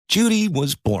Judy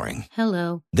was boring.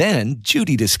 Hello. Then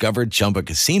Judy discovered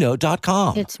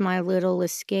ChumbaCasino.com. It's my little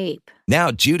escape. Now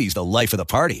Judy's the life of the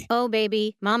party. Oh,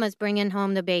 baby, mama's bringing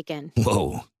home the bacon.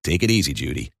 Whoa, take it easy,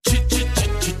 Judy.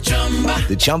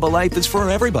 The Chumba life is for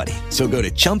everybody. So go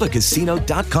to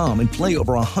ChumbaCasino.com and play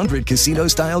over 100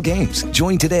 casino-style games.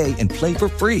 Join today and play for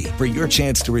free for your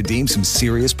chance to redeem some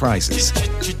serious prizes.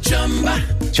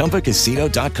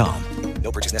 ChumbaCasino.com.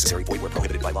 No purchase necessary. Void where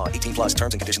prohibited by law. 18 plus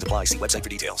terms and conditions apply. See website for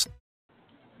details.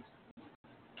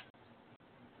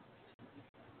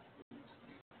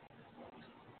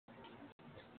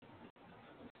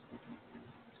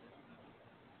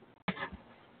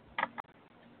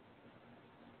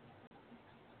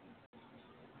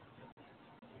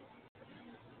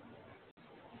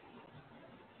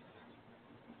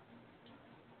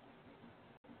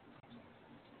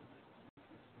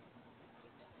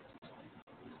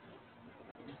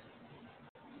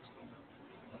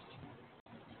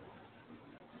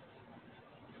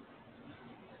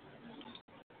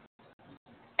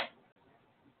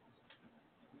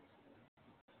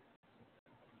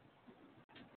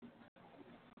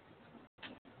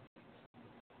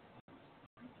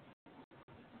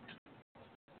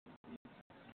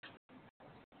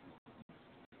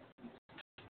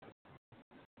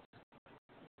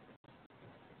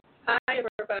 Hi,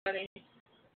 everybody.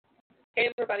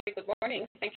 Hey, everybody. Good morning.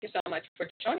 Thank you so much for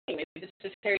joining me. This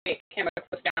is Harriet Camera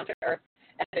Post Down to Earth,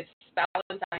 and it's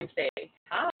Valentine's Day.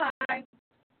 Hi.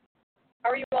 How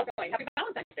are you all doing? Happy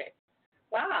Valentine's Day.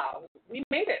 Wow. We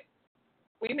made it.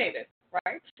 We made it,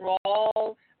 right? Through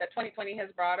all that 2020 has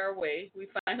brought our way, we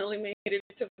finally made it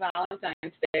to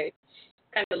Valentine's Day.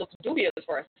 Kind of looked dubious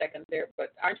for a second there,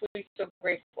 but aren't we so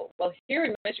grateful? Well, here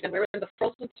in Michigan, we're in the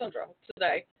frozen tundra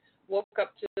today. Woke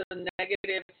up to the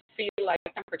negative feel-like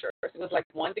temperatures. It was like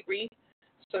 1 degree,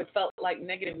 so it felt like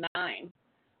 -9.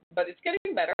 But it's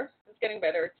getting better. It's getting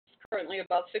better. It's currently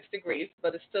about 6 degrees,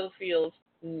 but it still feels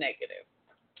negative.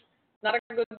 Not a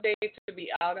good day to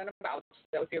be out and about.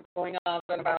 So if you're going out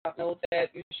and about, know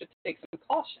that you should take some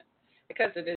caution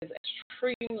because it is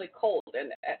extremely cold.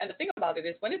 And the thing about it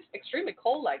is when it's extremely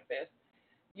cold like this,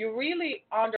 you really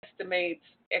underestimate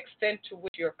the extent to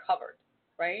which you're covered.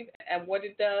 Right? And what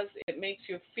it does, it makes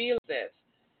you feel this.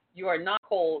 You are not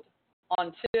cold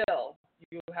until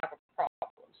you have a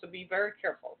problem. So be very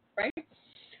careful, right?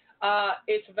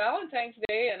 It's Valentine's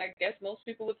Day, and I guess most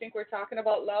people would think we're talking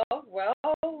about love. Well,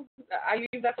 I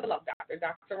use that for the love doctor.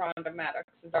 Dr. Rhonda Maddox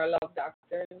is our love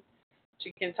doctor, and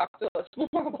she can talk to us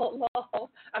more about love.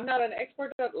 I'm not an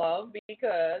expert at love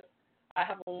because I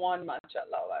haven't won much at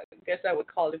love. I guess I would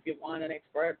call it if you want an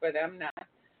expert, but I'm not.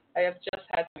 I have just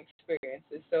had some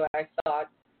experiences, so I thought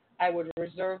I would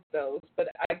reserve those. But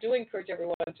I do encourage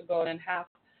everyone to go and have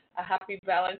a happy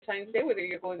Valentine's Day, whether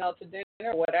you're going out to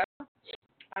dinner or whatever.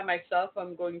 I myself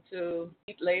am going to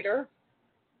eat later.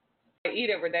 I eat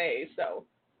every day, so,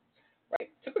 right.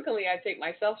 Typically, I take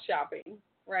myself shopping,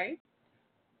 right,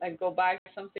 and go buy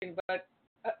something. But,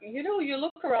 you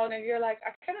look around and you're like,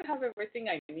 I kind of have everything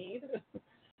I need.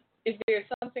 Is there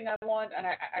something I want? And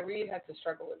I really had to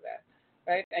struggle with that.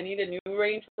 Right? I need a new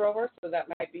Range Rover, so that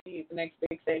might be the next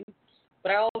big thing.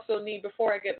 But I also need,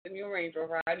 before I get the new Range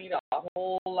Rover, I need a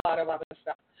whole lot of other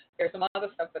stuff. There's some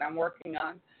other stuff that I'm working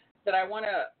on that I want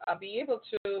to be able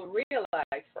to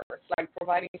realize first, like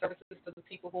providing services to the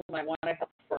people whom I want to help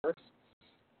first.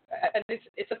 And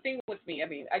it's a thing with me. I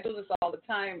mean, I do this all the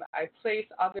time. I place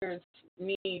others'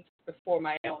 needs before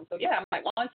my own. So, yeah, I might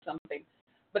want something,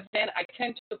 but then I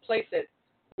tend to place it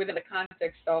within the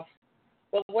context of,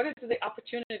 well, what is the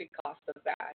opportunity cost of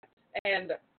that?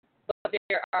 But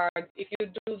there are, if you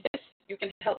do this, you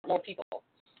can help more people.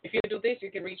 If you do this,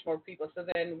 you can reach more people. So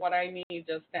then what I need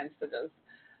just tends to just,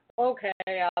 okay,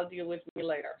 I'll deal with me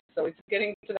later. So it's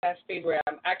getting to that stage where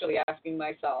I'm actually asking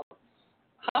myself,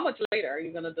 how much later are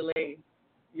you going to delay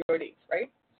your needs,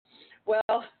 right?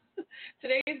 Well,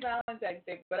 today is Valentine's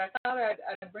Day, but I thought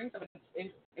I'd bring some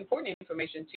important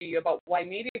information to you about why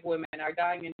Native women are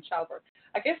dying in childbirth.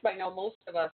 I guess by now most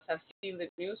of us have seen the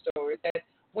news stories that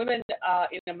women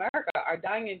in America are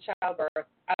dying in childbirth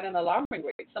at an alarming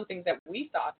rate, something that we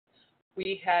thought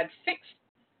we had fixed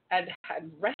and had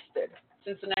rested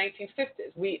since the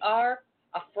 1950s. We are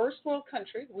a first world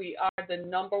country. We are the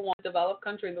 #1 developed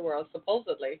country in the world,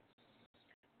 supposedly.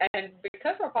 And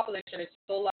because our population is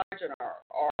so large in our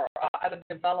as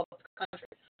a developed country,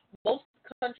 most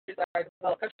countries that are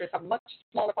developed countries have much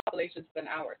smaller populations than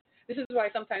ours. This is why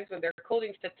sometimes when they're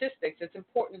coding statistics, it's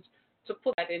important to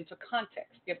put that into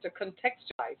context. You have to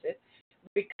contextualize it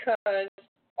because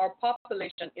our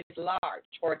population is large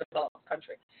for a developed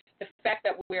country. The fact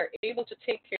that we're able to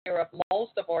take care of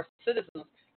most of our citizens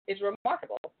is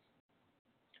remarkable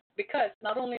because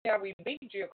not only are we big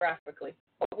geographically,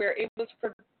 but we're able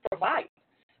to provide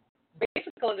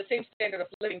basically the same standard of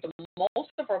living to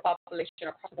most of our population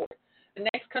across the board. The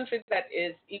next country that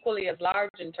is equally as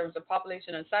large in terms of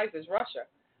population and size is Russia.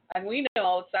 And we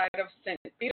know outside of St.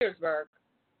 Petersburg,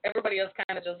 everybody else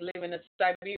kind of just live in the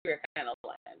Siberia kind of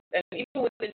land. And even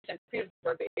within St.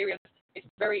 Petersburg, the area is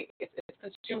it's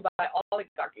consumed by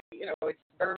oligarchy. You know, it's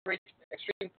very rich,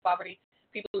 extreme poverty.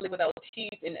 People live without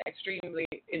teeth in extreme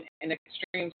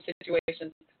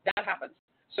situations. That happens.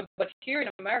 So, but here in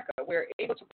America, we're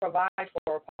able to provide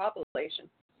for our population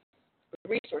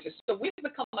resources. So we've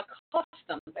become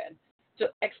accustomed then to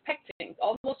expecting,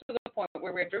 almost to the point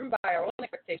where we're driven by our own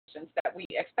expectations that we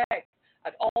expect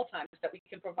at all times that we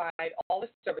can provide all the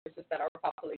services that our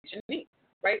population needs,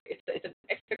 right? It's an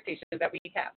expectation that we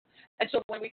have. And so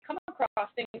when we come across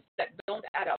things that don't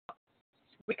add up,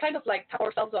 we kind of like tap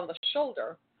ourselves on the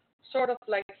shoulder, sort of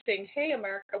like saying, hey,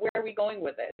 America, where are we going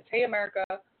with this? Hey, America,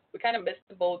 we kind of missed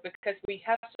the boat because we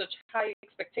have such high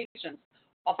expectations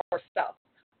of ourselves.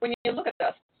 When you look at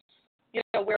us, you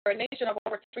know, we're a nation of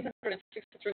over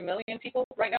 363 million people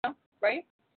right now, right?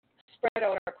 Spread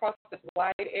out across this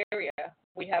wide area.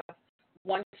 We have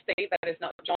one state that is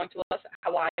not joined to us,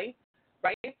 Hawaii,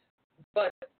 right?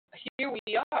 But here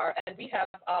we are, and we have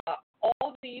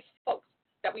all these folks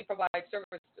that we provide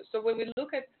services to. So when we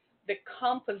look at the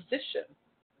composition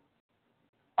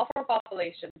of our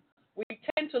population, we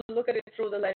tend to look at it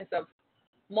through the lens of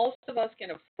most of us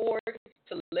can afford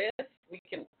to live. We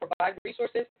can provide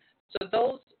resources. So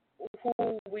those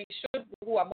who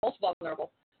are most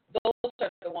vulnerable, those are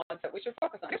the ones that we should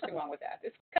focus on. There's nothing wrong with that.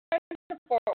 It's kind of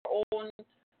for our own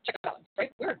check and balance,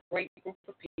 right? We're a great group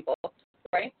of people,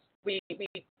 right? We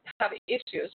have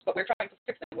issues, but we're trying to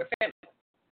fix them. We're family,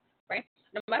 right?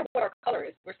 No matter what our color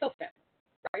is, we're still family,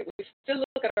 right? We still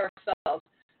look at ourselves.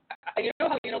 You know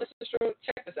how you know this is true?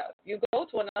 Check this out. You go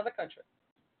to another country,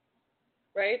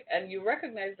 right? And you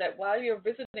recognize that while you're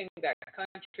visiting that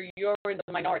country, you're in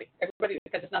the minority. Everybody,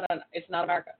 because it's not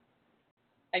America.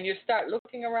 And you start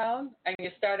looking around and you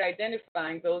start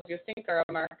identifying those you think are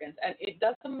Americans. And it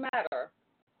doesn't matter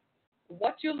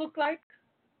what you look like,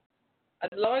 as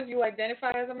long as you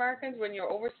identify as Americans when you're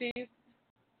overseas,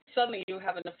 suddenly you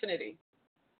have an affinity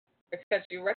because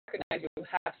you recognize you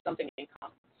have something in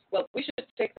common. Well, we should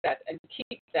take that and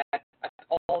keep that at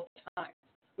all times.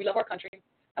 We love our country,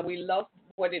 and we love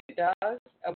what it does,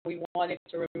 and we want it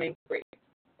to remain great.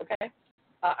 Okay?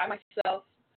 I myself,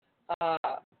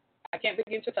 I can't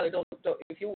begin to tell you. Don't,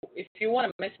 if you want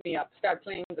to mess me up, start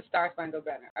playing the Star Spangled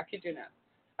Banner. I kid you not.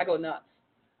 I go nuts.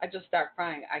 I just start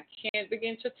crying. I can't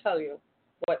begin to tell you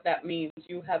what that means.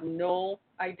 You have no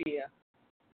idea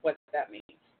what that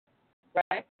means,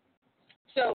 right?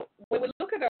 So when we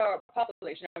look at our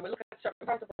population and we look at certain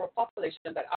parts of our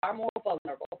population that are more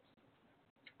vulnerable,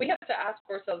 we have to ask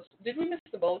ourselves, did we miss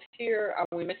the boat here? Are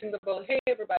we missing the boat? Hey,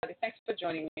 everybody, thanks for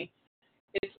joining me.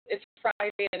 It's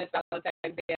Friday and it's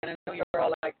Valentine's Day, and I know you're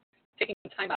all like taking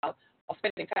time out of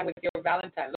spending time with your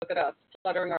Valentine. Look at us,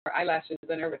 fluttering our eyelashes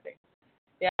and everything.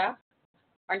 Yeah?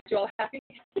 Aren't you all happy?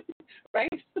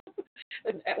 Right?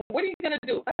 and what are you going to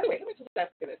do? By the way, let me just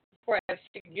ask you this before I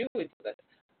stick you into this.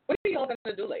 What are you all going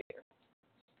to do later?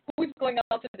 Who is going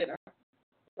out to dinner,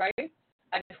 right?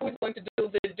 And who is going to do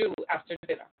the do after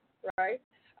dinner, right?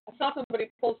 I saw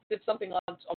somebody posted something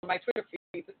on my Twitter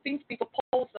feed, the things people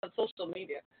post on social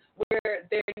media, where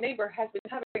their neighbor has been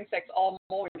having sex all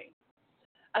morning.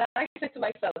 And I said to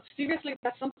myself, seriously,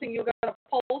 that's something you're going to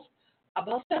post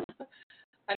about them?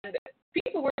 And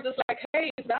people were just like, hey,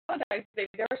 it's Valentine's Day.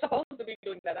 They're supposed to be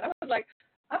doing that. And I was like,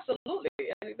 absolutely.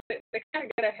 And they kind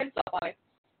of get a heads up on it.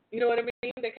 You know what I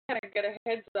mean? They kind of get a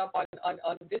heads up on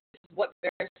this is what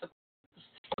they're supposed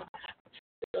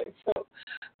to do. So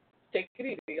take it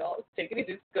easy, y'all. Take it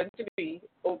easy. It's going to be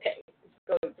okay. It's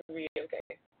going to be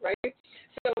okay, right?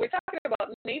 So we're talking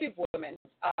about Native women,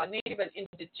 Native and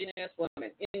Indigenous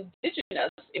women.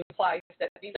 Indigenous implies that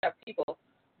these are people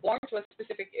born to a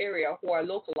specific area who are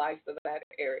localized to that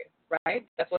area, right?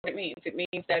 That's what it means. It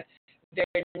means that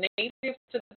they're native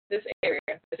to this area.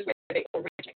 This is where they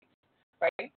originate,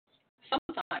 right?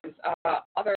 Sometimes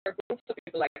other groups of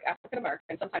people, like African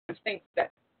Americans, sometimes think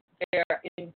that they're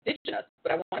indigenous,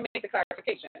 but I want to make the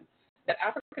clarification that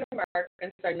African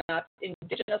Americans are not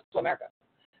indigenous to America.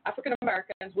 African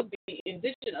Americans would be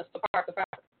indigenous to parts of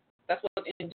Africa. That's what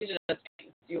indigenous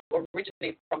means. You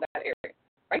originate from that area,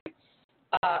 right?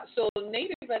 So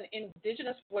Native and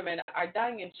Indigenous women are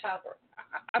dying in childbirth.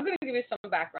 I'm going to give you some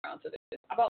background to this.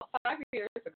 About 5 years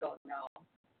ago now,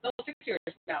 no, 6 years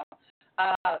now,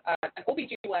 an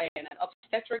OBGYN, an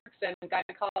obstetrics and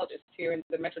gynecologists here in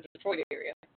the Metro Detroit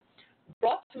area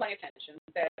brought to my attention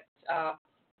that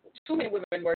too many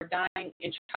women were dying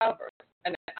in childbirth.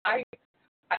 And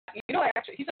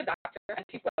he's a doctor and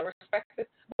he's well respected,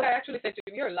 but I actually said to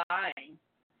him, "You're lying."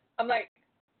 I'm like,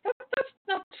 that's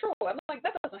not true. I'm like,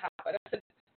 that doesn't happen.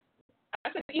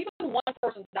 I said, even one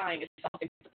person dying is something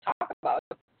to talk about.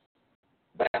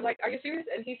 But I'm like, are you serious?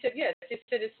 And he said, yes. He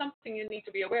said, it's something you need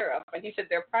to be aware of. And he said,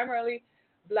 they're primarily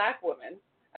black women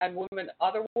and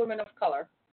other women of color.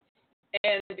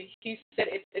 And he said,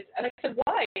 and I said,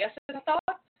 why? I said, I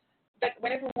thought that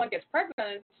when everyone gets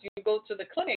pregnant, you go to the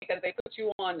clinic and they put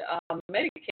you on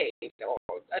Medicaid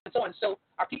and so on. So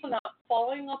are people not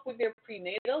following up with their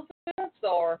prenatal visits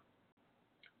or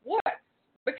what?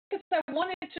 Because I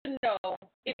wanted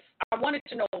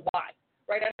to know why,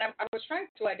 right? And I was trying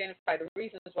to identify the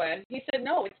reasons why. And he said,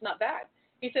 no, it's not that.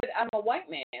 He said, I'm a white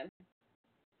man,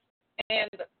 and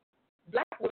black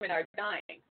women are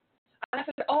dying. And I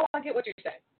said, oh, I get what you're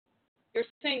saying. You're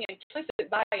saying implicit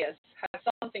bias has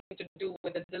something to do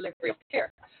with the delivery of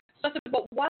care. So I said, but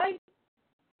why is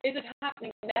it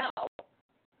happening now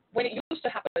when it used to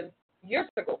happen years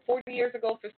ago, 40 years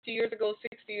ago, 50 years ago,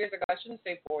 60 years ago? I shouldn't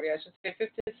say 40. I should say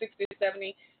 50, 60,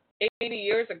 70, 80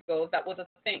 years ago. That was a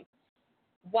thing.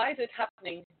 Why is it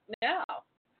happening now?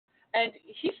 And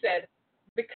he said,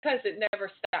 because it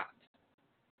never stopped.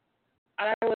 And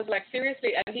I was like,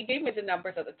 seriously? And he gave me the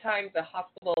numbers at the time. The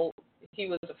hospital he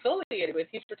was affiliated with,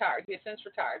 he's retired. He has since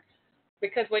retired.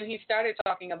 Because when he started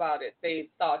talking about it, they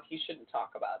thought he shouldn't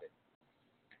talk about it.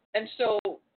 And so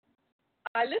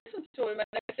I listened to him and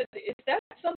I said, is that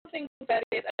something that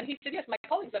is? And he said, yes, my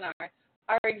colleagues and I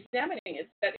are examining it,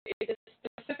 that it is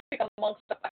specific amongst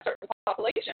a certain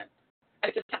population.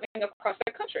 And it's happening across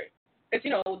the country.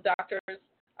 Because, doctors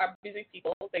are busy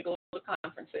people. They go to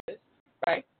conferences,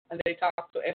 right? And they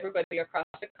talk to everybody across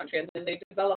the country, and then they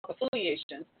develop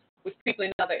affiliations with people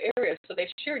in other areas, so they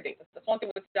share data. That's one thing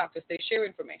with doctors. They share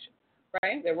information,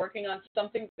 right? They're working on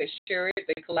something, they share it,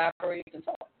 they collaborate, and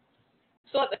so on.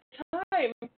 So at the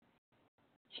time,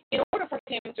 in order for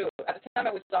him to, at the time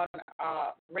I was on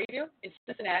radio in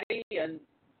Cincinnati and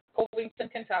Covington,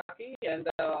 Kentucky, and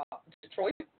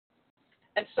Detroit.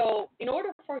 And so in order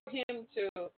for him to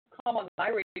come on my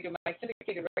radio, my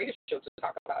syndicated radio show to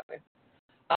talk about it,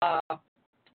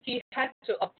 he had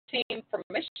to obtain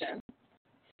permission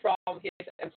from his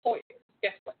employers.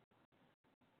 Guess what?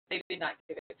 They did not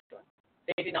give it to him.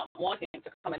 They did not want him to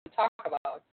come and talk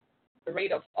about the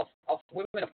rate of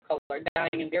women of color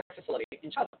dying in their facility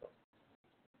in childbirth.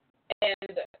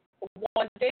 And one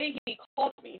day he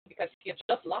called me because he had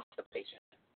just lost a patient,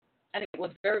 and it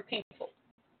was very painful.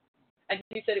 And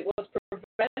he said it was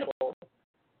preventable.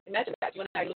 Imagine that. You and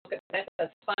I look at death as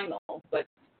final, but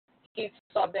he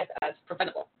saw death as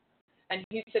preventable. And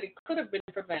he said it could have been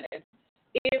prevented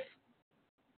if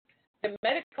the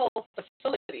medical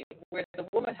facility where the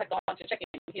woman had gone to check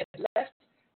in, he had left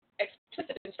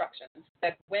explicit instructions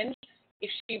that if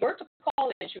she were to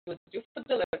call in, she was due for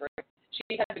delivery,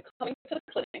 she had been coming to the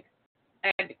clinic,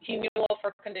 and he knew of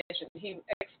her condition. He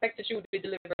expected she would be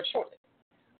delivered shortly,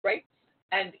 right?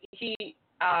 And he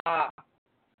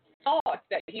thought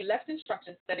that he left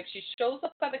instructions that if she shows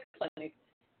up at the clinic,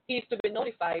 he's to be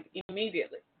notified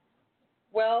immediately.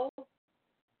 Well,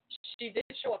 she did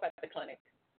show up at the clinic,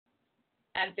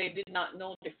 and they did not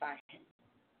notify him.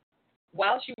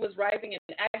 While she was writhing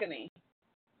in agony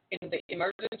in the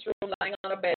emergency room, lying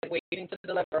on a bed, waiting to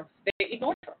deliver, they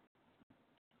ignored her.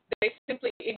 They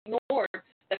simply ignored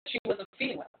that she wasn't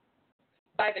feeling well.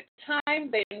 By the time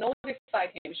they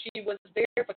notified him, she was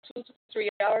there for 2 to 3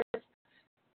 hours,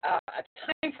 a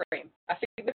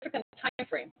significant time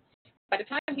frame. By the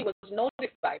time he was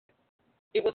notified,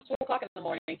 it was 2 o'clock in the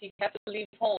morning. He had to leave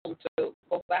home to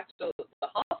go back to the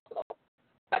hospital.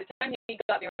 By the time he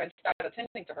got there and started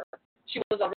attending to her, she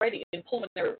was already in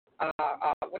pulmonary,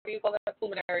 what do you call that?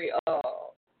 Pulmonary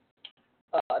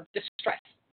distress.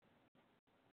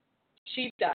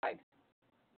 She died,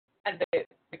 and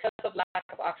because of lack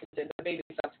of oxygen, the baby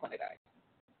subsequently died.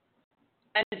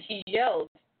 And he yelled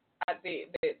at the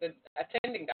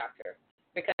attending doctor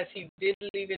because he did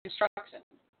leave instructions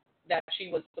that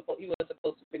he was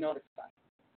supposed to be notified.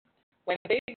 When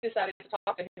they decided to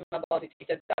talk to him about it, he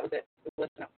said that was it. It was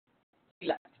no. He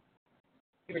left.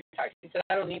 He retired. He said,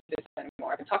 I don't need this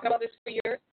anymore. I've been talking about this for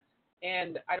years,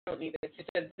 and I don't need this. He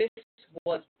said this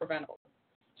was preventable.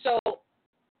 So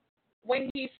when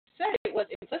he said it was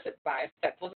implicit bias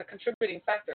that was a contributing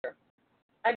factor,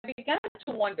 I began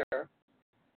to wonder,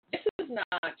 this is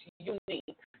not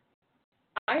unique.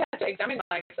 I had to examine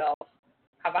myself.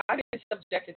 Have I been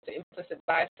subjected to implicit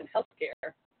bias in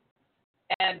healthcare?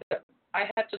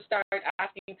 started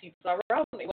asking people around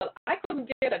me. Well, I couldn't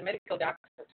get a medical doctor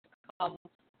to come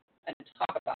and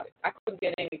talk about it. I couldn't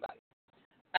get anybody.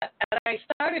 And I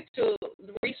started to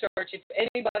research if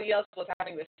anybody else was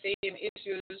having the same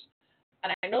issues.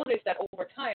 And I noticed that over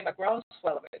time, a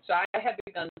groundswell of it. So I had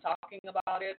begun talking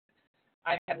about it.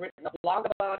 I had written a blog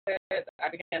about it. I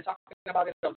began talking about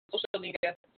it on social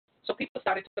media. So people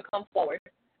started to come forward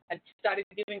and started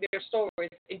giving their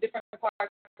stories in different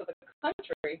parts of the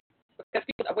country because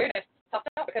people's awareness popped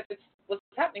out because it was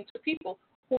happening to people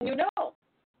whom you know.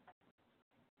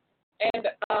 And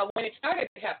when it started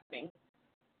happening,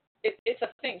 it's a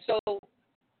thing. So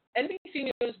NBC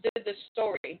News did this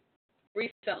story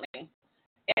recently,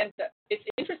 and it's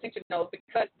interesting to know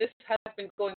because this has been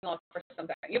going on for some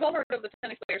time. You've all heard of the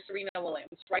tennis player Serena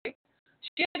Williams, right?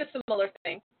 She did a similar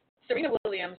thing. Serena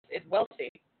Williams is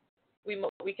wealthy.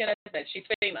 We can admit she's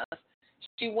famous.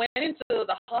 She went into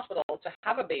the hospital to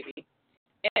have a baby,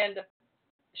 and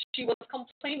she was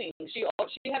complaining. She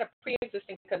had a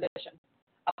pre-existing condition,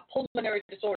 a pulmonary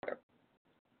disorder.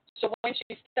 So when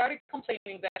she started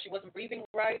complaining that she wasn't breathing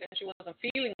right and she wasn't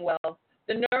feeling well,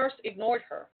 the nurse ignored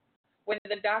her. When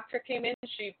the doctor came in,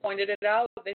 she pointed it out.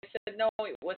 They said, no,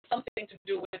 it was something to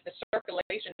do with the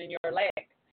circulation in your leg.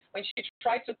 When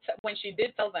she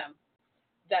did tell them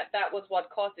that was what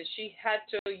caused it, she had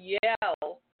to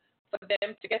yell for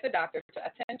them to get the doctor to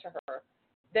attend to her.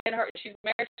 Then she's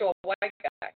married to a white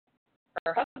guy.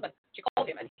 Her husband, she called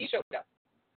him, and he showed up.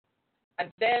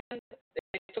 And then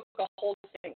they took a whole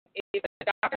thing. If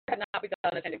the doctor had not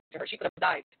begun attending to her, she could have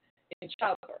died in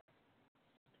childbirth.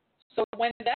 So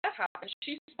when that happened,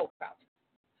 she spoke out.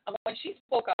 And when she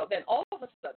spoke out, then all of a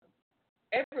sudden,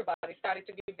 everybody started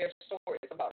to give their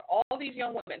stories about all these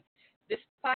young women,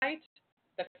 despite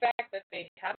the fact that they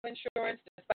have insurance,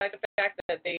 despite the fact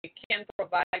that they can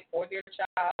provide for their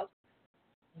child,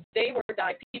 they were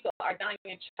dying. People are dying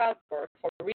in childbirth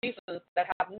for reasons that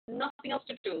have nothing else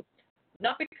to do.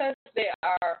 Not because they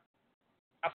are,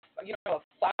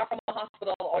 far from a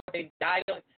hospital or they died.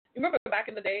 You remember back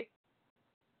in the day,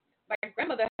 my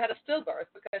grandmother had a stillbirth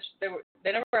because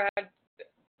they never had,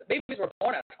 the babies were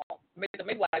born at home. The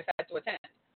midwives had to attend.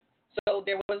 So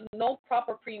there was no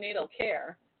proper prenatal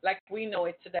care like we know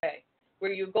it today,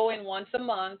 where you go in once a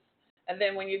month, and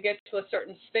then when you get to a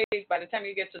certain stage, by the time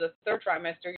you get to the third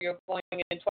trimester, you're going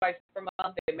in twice per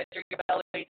month. They measure your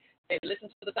belly. They listen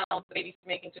to the sounds the baby's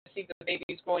making to see if the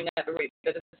baby's growing at the rate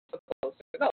that it's supposed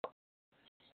to go.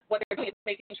 What they're doing is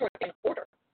making sure they're in order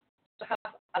to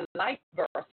have a live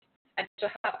birth and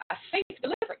to have a safe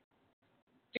delivery.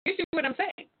 Do you see what I'm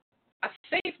saying? A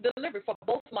safe delivery for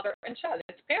both mother and child.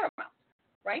 It's paramount,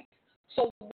 right?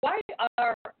 So why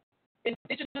are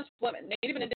Indigenous women,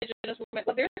 Native and Indigenous women,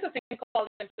 well, there's a thing called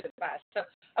implicit bias. So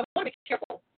I want to be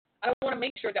careful. I want to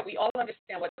make sure that we all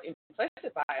understand what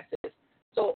implicit bias is.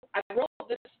 So I wrote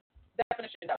this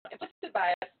definition down. Implicit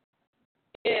bias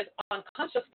is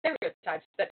unconscious stereotypes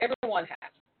that everyone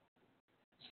has.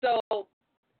 So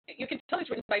you can tell it's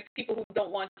written by people who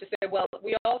don't want to say, well,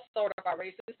 we all sort of are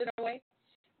racist in a way.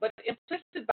 But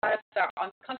implicit bias are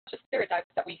unconscious stereotypes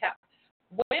that we have.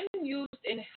 When used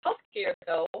in healthcare,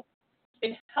 though,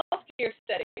 in healthcare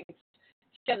settings,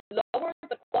 can lower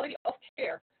the quality of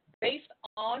care based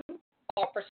on our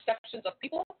perceptions of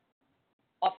people,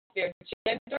 of their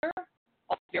gender,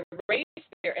 of their race,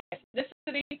 their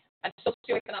ethnicity, and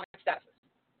socioeconomic status.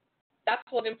 That's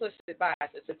what implicit bias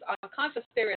is. It's unconscious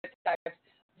stereotypes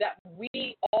that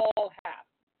we all have.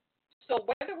 So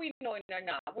whether we know it or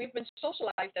not, we've been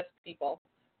socialized as people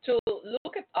to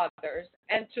look at others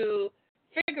and to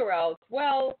figure out,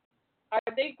 well,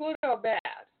 are they good or bad?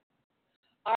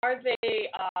 Are they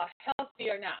healthy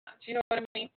or not? You know what I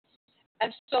mean?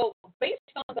 And so based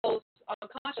on those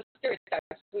unconscious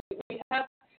stereotypes, we have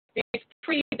these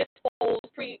predisposed,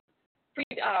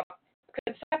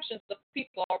 conceptions of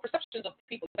people or perceptions of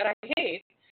people that I hate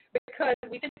because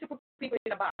we tend to put people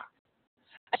in a box.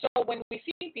 And so when we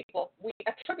see people, we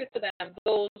attribute to them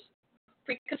those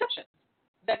preconceptions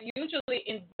that usually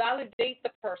invalidate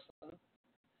the person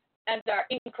and are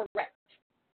incorrect.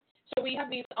 So we have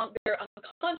these, they're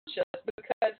unconscious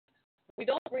because we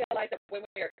don't realize that when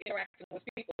we're interacting with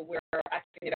people, we're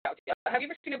acting it out. Have you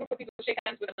ever seen a group of people shake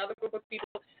hands with another group of people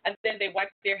and then they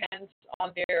wipe their hands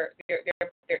on their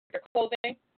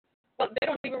clothing? Well, they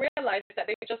don't even realize that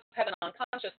they just have an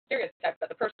unconscious stereotype that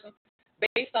the person,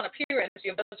 based on appearance,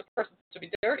 you have the person to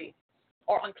be dirty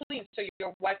or unclean, so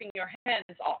you're wiping your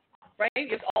hands off, right?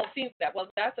 You've all seen that. Well,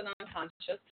 that's an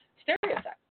unconscious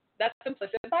stereotype. That's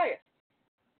implicit bias.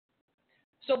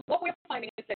 So what we're finding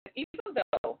is that even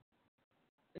though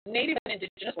Native and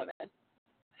Indigenous women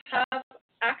have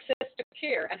access to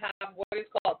care and have what is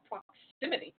called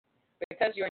proximity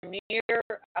because you're near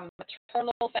a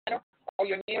maternal center or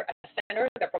you're near a center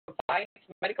that provides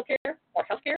medical care or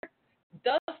health care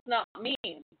does not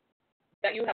mean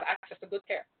that you have access to good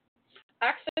care.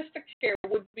 Access to care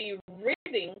would be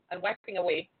ridding and wiping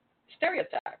away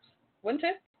stereotypes, wouldn't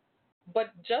it? But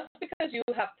just because you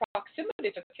have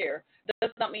proximity to care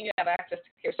does not mean you have access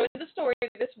to care. So in the story,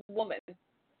 this woman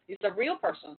is a real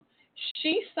person.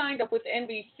 She signed up with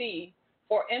NBC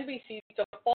for NBC to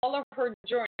follow her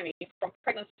journey from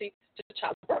pregnancy to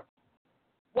childbirth.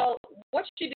 Well, what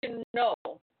she didn't know,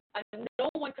 and no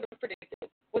one could have predicted,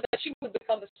 was that she would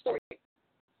become the story.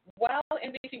 While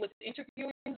NBC was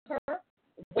interviewing her,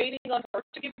 waiting on her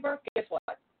to give birth, guess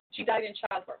what? She died in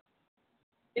childbirth.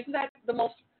 Isn't that the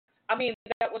most,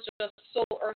 that was just so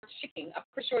earth-shaking. I'm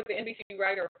pretty sure the NBC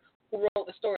writer who wrote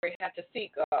the story had to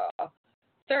seek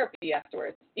therapy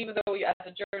afterwards, even though as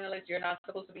a journalist, you're not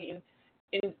supposed to be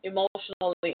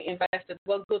emotionally invested.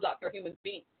 Well, good luck, you're a human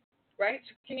being, right?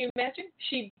 So can you imagine?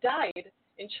 She died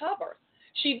in childbirth.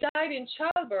 She died in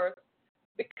childbirth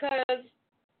because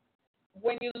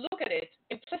when you look at it,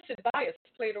 implicit bias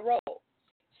played a role.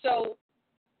 So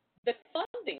the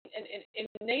funding in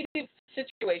Native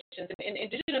situations, in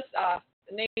Indigenous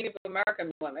Native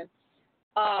American women,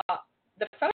 the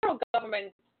federal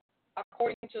government,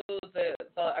 according to the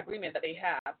agreement that they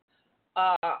have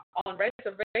on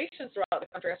reservations throughout the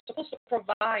country, are supposed to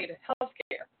provide health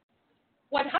care.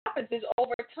 What happens is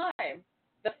over time,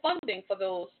 the funding for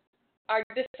those are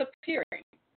disappearing.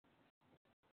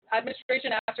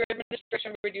 Administration after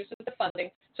administration reduces the funding,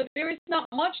 so there is not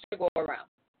much to go around.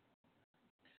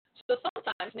 So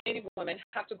sometimes Native women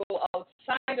have to go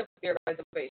outside of their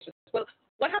reservations. Well,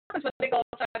 what happens when they go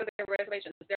outside of their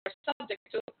reservations? They're subject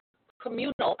to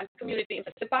communal and community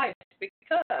implicit bias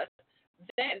because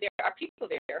then there are people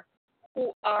there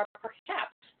who are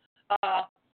perhaps,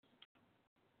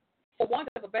 for want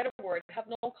of a better word, have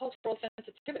no cultural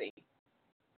sensitivity,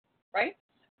 right?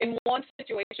 In one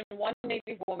situation, one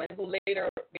Native woman who later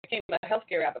became a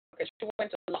healthcare advocate, she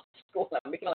went to law school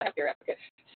and became a healthcare advocate,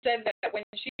 said that when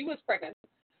she was pregnant,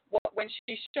 when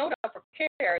she showed up for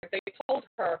care, they told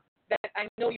her that I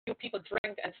know you people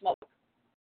drink and smoke.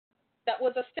 That's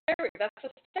a stereotype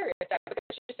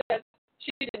because she said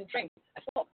she didn't drink and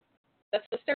smoke. That's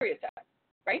the stereotype,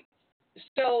 right?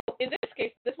 So in this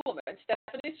case, this woman,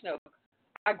 Stephanie Snook,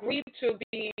 agreed to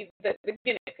be the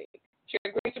guinea pig. She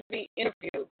agreed to be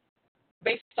interviewed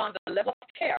based on the level of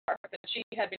care that she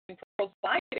had been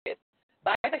provided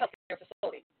by the healthcare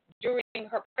facility during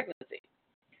her pregnancy.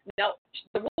 Now,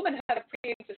 the woman had a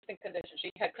pre-existing condition. She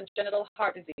had congenital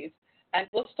heart disease and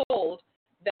was told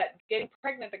that getting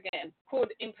pregnant again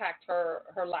could impact her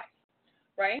life,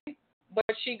 right? But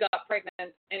she got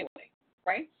pregnant anyway,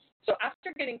 right? So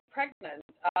after getting pregnant,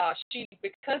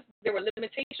 because there were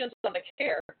limitations on the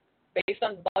care based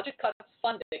on budget cuts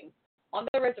funding on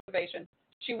the reservation,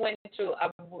 she went to a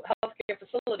healthcare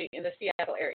facility in the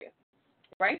Seattle area,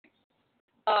 right?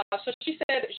 So she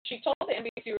said, she told the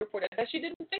NBC reporter that she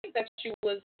didn't think that she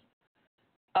was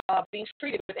being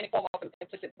treated with any form of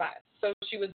implicit bias. So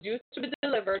she was due to be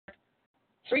delivered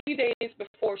 3 days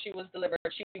before she was delivered.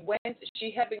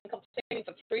 She had been complaining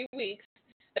for 3 weeks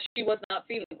that she was not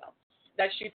feeling well, that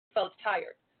she felt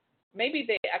tired. Maybe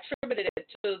they attributed it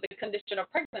to the condition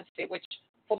of pregnancy, which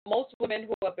for most women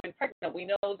who have been pregnant, we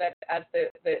know that as the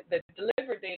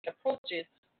delivery date approaches,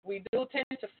 we do tend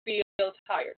to feel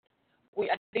tired.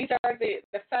 These are the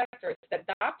factors that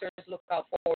doctors look out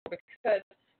for because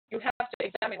you have to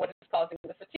examine what is causing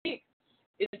the fatigue.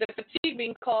 Is the fatigue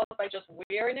being caused by just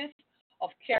weariness of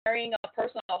carrying a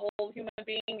person, a whole human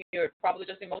being? You're probably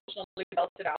just emotionally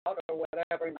belted out or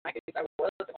whatever. In my case, I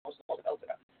was emotionally belted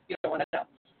out. You don't want to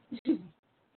know.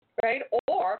 Right?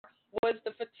 Or was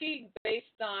the fatigue based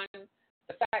on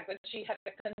the fact that she had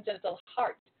a congenital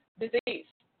heart disease?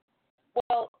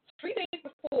 Well, 3 days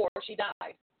before she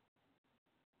died,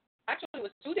 actually it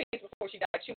was 2 days before she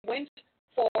died, she went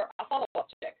for a follow-up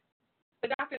check. The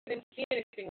doctor didn't see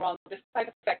anything wrong despite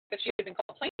the fact that she had been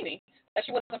complaining that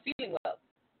she wasn't feeling well.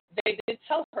 They did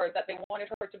tell her that they wanted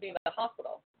her to be in the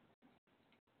hospital.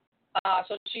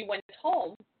 So she went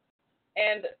home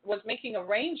and was making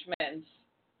arrangements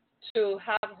to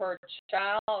have her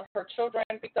children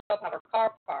picked up, have her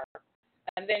car parked,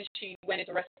 and then she went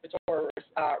into respiratory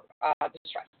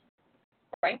distress,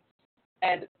 right?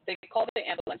 And they called the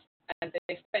ambulance, and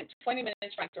they spent 20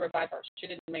 minutes trying to revive her. She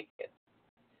didn't make it.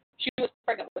 She was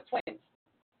pregnant with twins.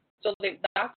 So the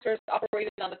doctors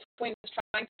operated on the twins,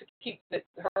 trying to keep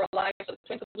her alive so the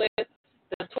twins would live.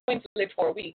 The twins lived for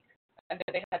a week, and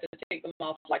then they had to take them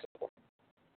off life support.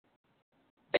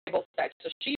 They both died So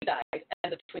she died,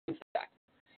 and the twins died.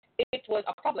 It was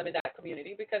a problem in that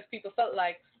community because people felt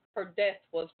like her death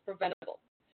was preventable.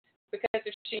 Because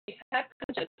if she had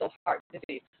congenital heart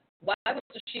disease, why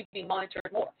wasn't she being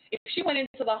monitored more? If she went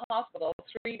into the hospital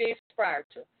 3 days prior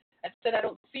to and said, I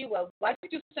don't feel well, why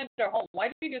did you send her home?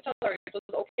 Why did you tell her it was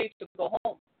okay to go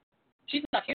home? She's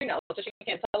not here now, so she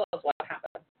can't tell us what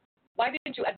happened. Why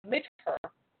didn't you admit her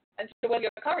and say, well,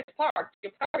 your car is parked.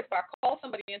 Call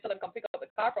somebody and tell them come pick up the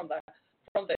car from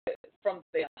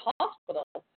the hospital.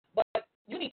 But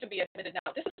you need to be admitted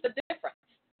now. This is the difference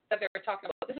that they're talking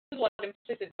about. This is what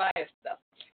implicit bias does.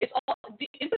 It's all the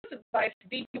implicit bias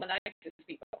dehumanizes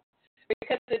people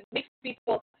because it makes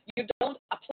people, you don't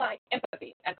apply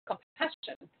empathy and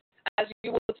compassion as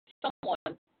you would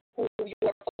someone who you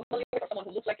are familiar with or someone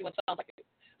who looks like you and sounds like you.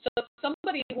 So if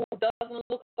somebody who doesn't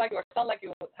look like you or sound like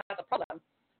you has a problem,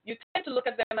 you tend to look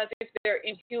at them as if they're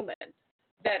inhuman,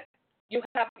 that you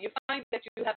find that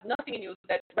you have nothing in you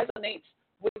that resonates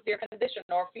with their condition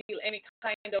or feel any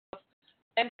kind of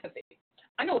empathy.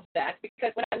 I know that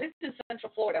because when I lived in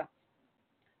Central Florida,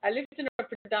 I lived in a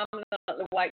predominantly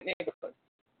white neighborhood.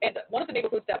 And one of the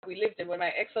neighborhoods that we lived in when my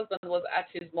ex-husband was at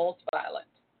his most violent,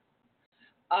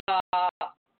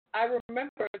 I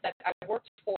remember that I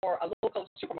worked for a local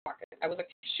supermarket. I was a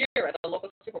cashier at a local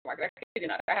supermarket. I kid you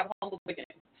not. I have humble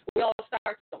beginnings. We all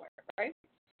start somewhere, right?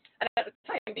 And at the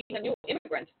time, being a new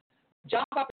immigrant, job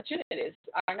opportunities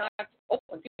are not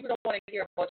open. People don't want to hear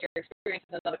about your experience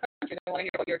in another country. They want to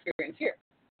hear about your experience here.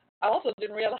 I also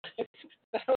didn't realize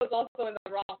that I was also in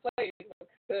the wrong place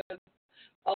because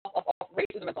of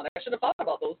racism and so on. I should have thought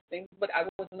about those things, but I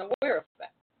wasn't aware of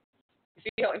that. You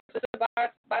see how implicit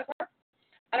bias are?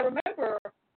 And I remember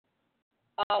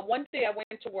one day I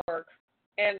went to work,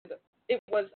 and it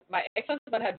was my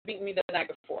ex-husband had beaten me the night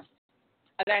before.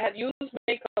 And I had used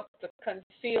makeup to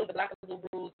conceal the black and blue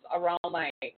bruise around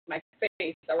my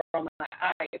face, around my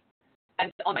eyes,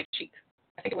 and on my cheek.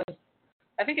 I think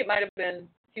it might have been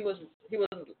he was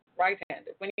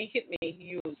right-handed. When he hit me,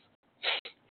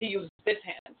 he used this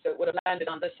hand, so it would have landed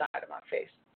on this side of my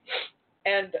face.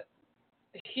 And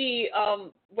he,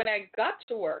 when I got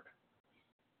to work,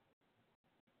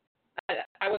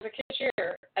 I was a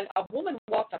cashier, and a woman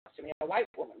walked up to me, a white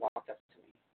woman walked up to me,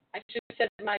 and she said,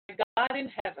 "My God in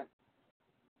heaven,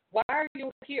 why are you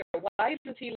here? Why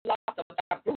isn't he locked up?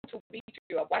 That brute who beat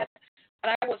you up."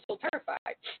 And I was so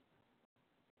terrified.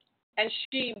 And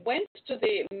she went to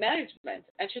the management,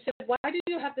 and she said, "Why do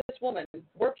you have this woman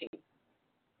working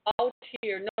out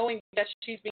here knowing that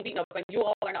she's being beaten up and you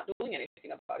all are not doing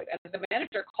anything about it?" And the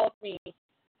manager called me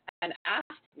and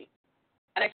asked me.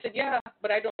 And I said, "Yeah, but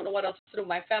I don't know what else to do.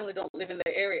 My family don't live in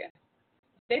the area."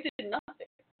 They did nothing.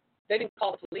 They didn't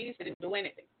call the police. They didn't do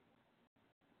anything.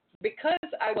 Because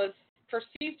I was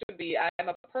perceived to be, I'm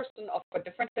a person of a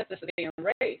different ethnicity and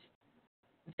race,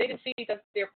 they didn't see it as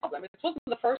their problem. It wasn't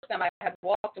the first time I had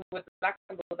walked in with black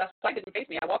and blue. That's why it didn't face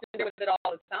me. I walked in there with it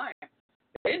all the time.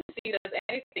 They didn't see it as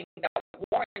anything that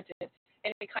warranted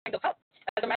any kind of help.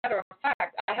 As a matter of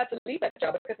fact, I had to leave that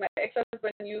job because my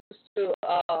ex-husband used to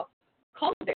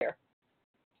come there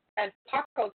and park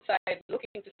outside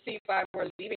looking to see if I were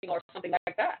leaving or something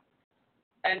like that.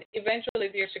 And eventually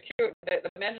the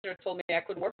manager told me I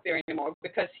couldn't work there anymore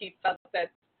because he felt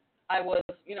that I was,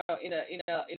 in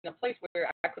a place where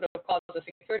I could have caused a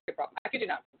security problem. I kid you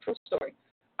not, true story.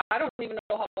 I don't even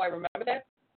know how I remember that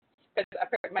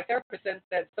because my therapist said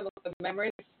that some of the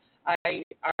memories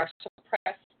are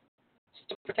suppressed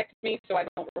to protect me, so I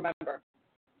don't remember,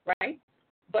 right?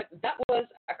 But that was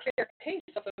a clear case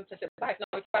of implicit bias.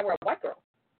 Now, if I were a white girl,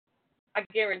 I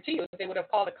guarantee you they would have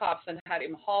called the cops and had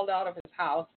him hauled out of his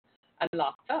house and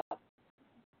locked up.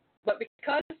 But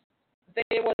because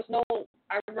there was no,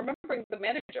 I remember the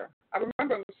manager. I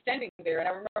remember him standing there, and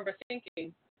I remember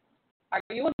thinking, "Are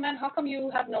you a man? How come you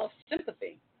have no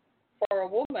sympathy for a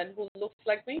woman who looks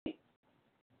like me?"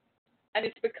 And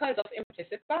it's because of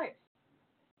implicit bias.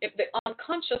 If the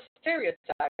unconscious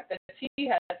stereotype that he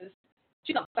has is,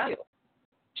 she's not valuable.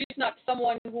 She's not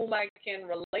someone whom I can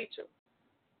relate to.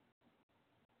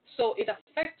 So it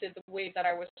affected the way that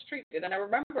I was treated. And I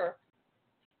remember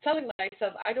telling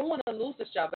myself, I don't want to lose this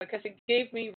job because it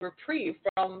gave me reprieve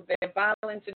from the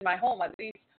violence in my home. At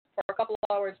least for a couple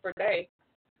of hours per day,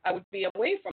 I would be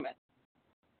away from it.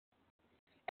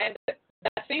 And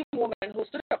that same woman who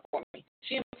stood up for me,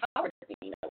 she empowered me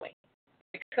in a way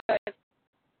because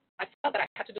I felt that I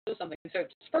had to do something. So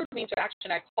it spurred me into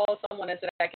action. I called someone and said,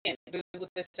 "I can't do with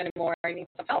this anymore. I need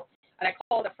some help." And I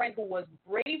called a friend who was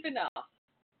brave enough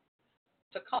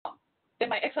to come. Then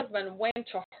my ex-husband went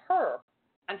to her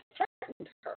and threatened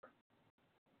her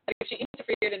And if she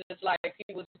interfered in his life,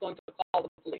 he was going to call the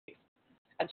police.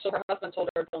 And so her husband told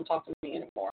her, don't talk to me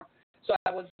anymore. So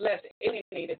I was left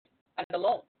alienated and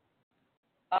alone.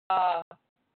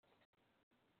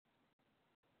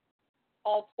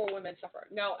 All 4 women suffer.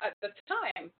 Now, at the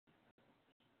time,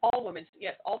 all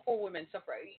four women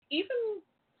suffer.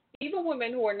 Even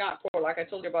women who are not poor, like I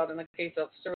told you about in the case of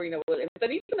Serena Williams.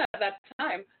 But even at that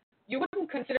time, you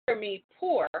wouldn't consider me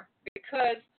poor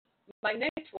because my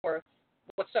net worth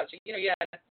was such. You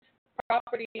had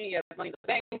property, you had money in the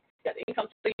bank, you had income,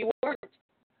 so you weren't.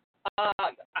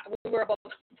 We were above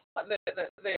the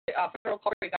federal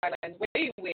poverty guidelines,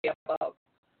 way above.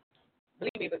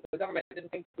 Believe me, the government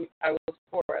didn't think I was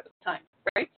poor at the time,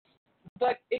 right?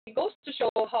 But it goes to show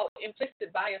how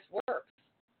implicit bias works.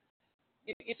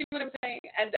 You see what I'm saying?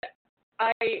 And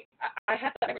I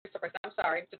had that memory suppressed. I'm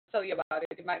sorry to tell you about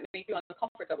it. It might make you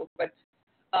uncomfortable, but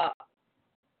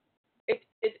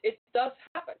it does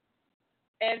happen.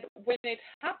 And when it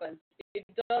happens, it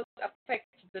does affect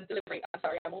the delivery. I'm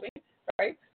sorry, I'm moving,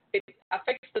 right? It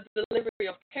affects the delivery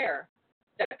of care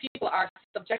that people are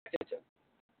subjected to.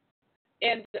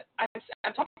 And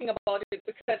I'm talking about it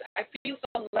because I feel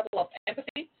some level of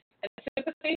empathy and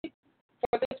sympathy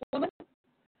for this woman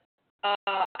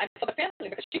and for the family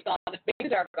because she's gone. The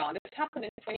babies are gone. This happened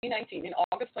in 2019, in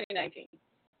August 2019.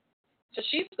 So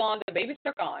she's gone. The babies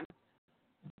are gone.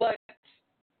 But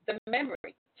the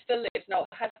memory still lives. Now,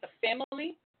 has the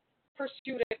family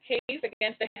pursued a case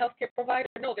against the healthcare provider?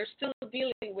 No, they're still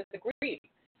dealing with the grief.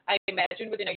 I imagine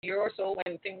within a year or so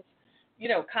when things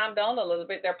calm down a little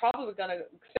bit, they're probably going to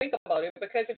think about it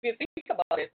because if you think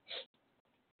about it,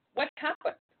 what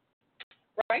happened,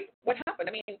 right? What happened?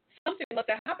 I mean, something must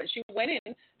have happened. She went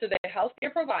in to the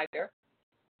healthcare provider.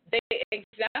 They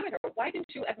examined her. Why didn't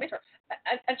you admit her?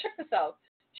 And check this out.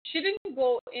 She didn't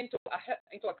go into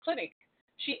a clinic.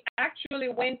 She actually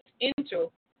went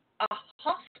into a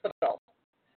hospital.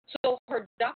 So her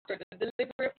doctor, the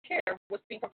delivery of care was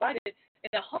being provided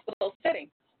in a hospital setting.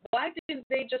 Why didn't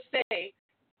they just say,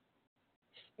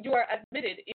 you are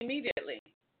admitted immediately?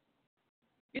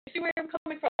 You see where I'm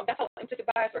coming from? That's how implicit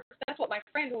bias works. That's what my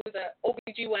friend who was an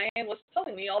OBGYN was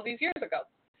telling me all these years ago.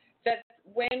 That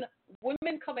when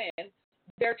women come in,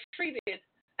 they're treated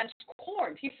and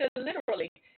scorned. He said literally,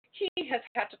 he has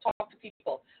had to talk to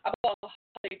people about how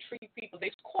they treat people.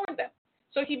 They scorn them.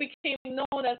 So he became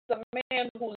known as the man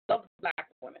who loved black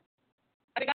women.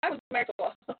 I think I was married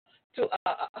to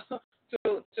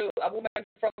a woman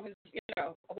from his,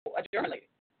 a German lady.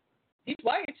 He's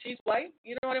white, she's white,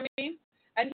 you know what I mean?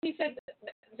 And he said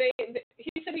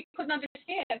he couldn't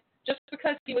understand just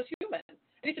because he was human. And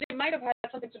he said it might have had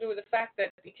something to do with the fact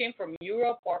that he came from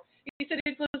Europe, or he said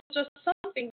it was just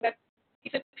something that he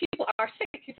said people are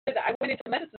sick. He said I went into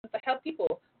medicine to help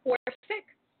people who are sick.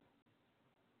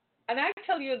 And I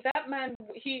tell you, that man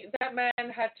he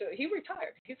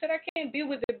retired. He said, I can't deal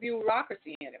with the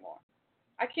bureaucracy anymore.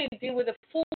 I can't deal with the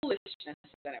foolishness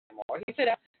anymore. He said,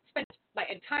 I spent my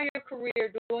entire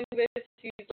career doing this.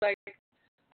 He's like,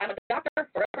 I'm a doctor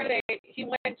forever and a day. He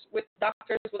went with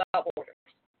Doctors Without Borders.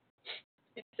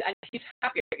 And he's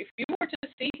happier. If you were to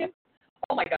see him,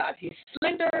 oh my God, he's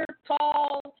slender,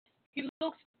 tall. He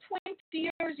looks 20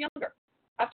 years younger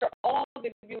after all the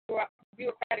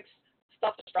bureaucratic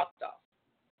stuff is dropped off.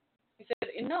 He said,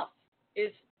 enough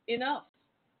is enough.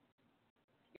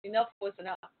 Enough was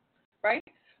enough, right?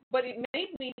 But it made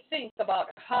me think about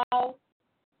how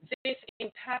this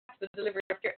impacts the delivery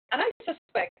of care. And I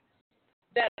suspect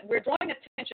that we're drawing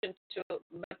attention to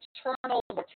maternal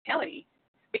mortality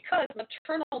because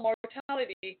maternal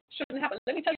mortality shouldn't happen.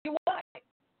 Let me tell you why.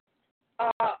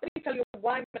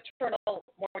 Maternal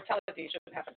mortality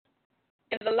shouldn't happen.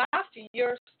 In the last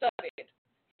year studied,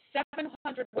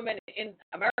 700 women in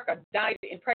America died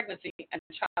in pregnancy and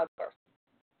childbirth.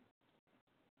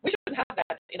 We shouldn't have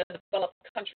that in a developed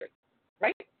country,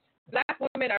 right? Black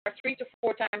women are 3 to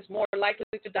 4 times more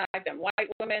likely to die than white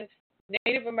women.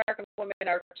 Native American women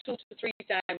are 2 to 3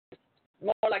 times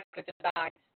more likely to die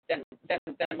than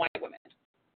white women.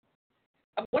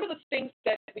 And one of the things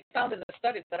that we found in the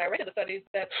studies that I read in the studies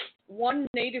that one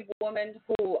Native woman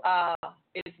who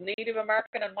is Native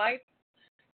American and white,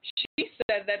 she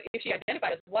said that if she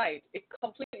identified as white, it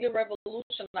completely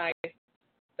revolutionized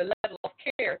the level of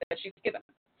care that she's given.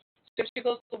 So if she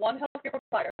goes to one healthcare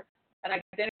provider and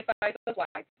identifies as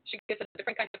white, she gets a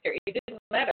different kind of care. It didn't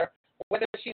matter whether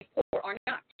she's poor or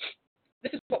not.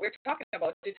 This is what we're talking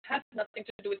about. It has nothing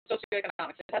to do with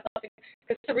socioeconomics. It has nothing,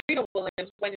 because Serena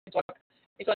Williams went into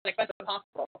an expensive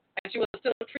hospital and she was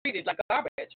still treated like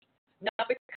garbage, not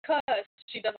because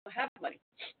she doesn't have money,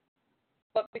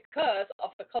 but because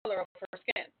of the color of her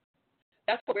skin.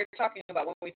 That's what we're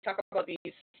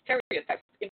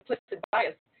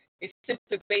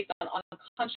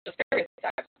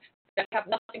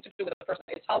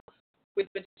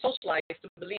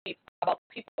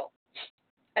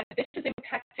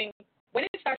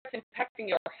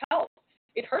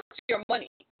your money,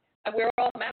 and we're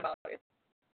all mad about it.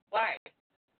 Why?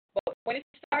 But when it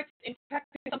starts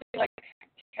impacting something like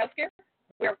healthcare,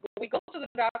 where we go to the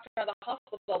doctor or the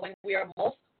hospital when we are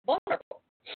most vulnerable.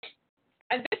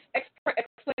 And this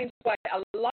explains why a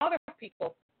lot of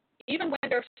people, even when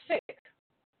they're sick,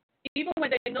 even when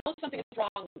they know something is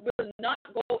wrong, will not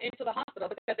go into the hospital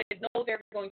because they know they're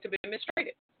going to be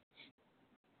mistreated.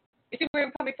 You see where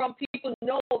I'm coming from? People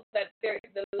know that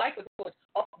the likelihood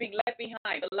of being left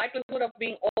behind, the likelihood of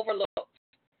being overlooked.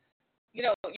 You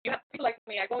know, you have people like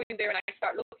me, I go in there and I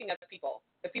start looking at the people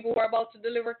who are about to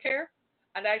deliver care,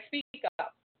 and I speak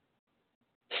up.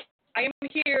 I am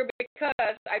here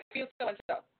because I feel so and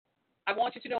so. I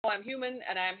want you to know I'm human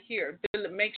and I'm here.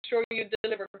 Make sure you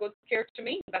deliver good care to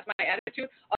me. That's my attitude.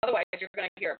 Otherwise, you're going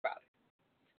to hear about it.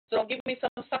 So don't give me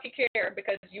some sucky care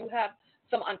because you have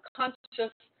some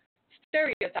unconscious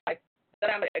stereotype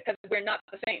because we're not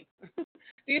the same.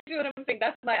 Do you see what I'm saying?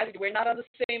 That's my attitude. We're not on the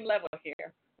same level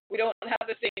here. We don't have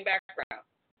the same background,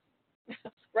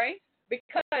 right?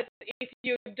 Because if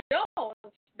you don't,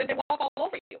 then they walk all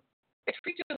over you. They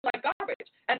treat you like garbage.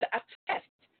 And a test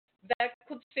that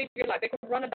could save your life, they could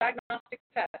run a diagnostic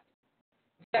test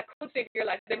that could save your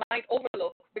life, they might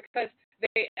overlook because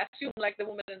they assume, like the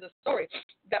woman in the story,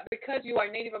 that because you are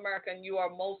Native American, you are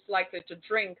most likely to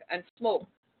drink and smoke.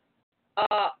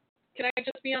 Can I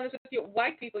just be honest with you?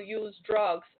 White people use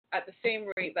drugs at the same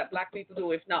rate that black people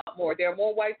do, if not more. There are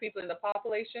more white people in the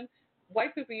population.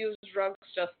 White people use drugs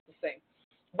just the same.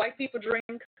 White people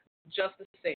drink just the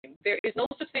same. There is no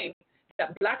such thing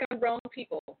that black and brown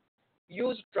people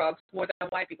use drugs more than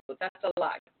white people. That's a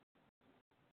lie.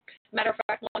 Matter of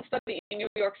fact, one study in New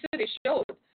York City showed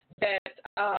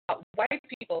that white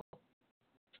people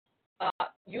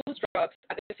use drugs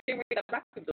at the same rate that black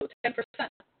people do, 10%,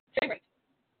 same rate.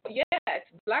 But yet,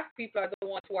 black people are the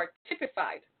ones who are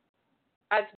typified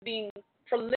as being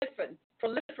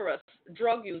proliferous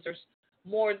drug users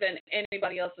more than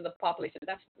anybody else in the population.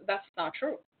 That's not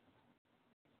true.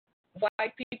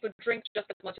 White people drink just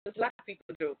as much as black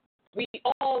people do. We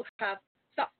all have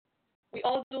stuff. We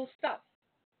all do stuff.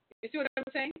 You see what I'm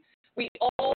saying? We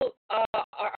all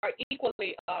are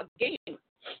equally game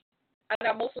and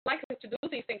are most likely to do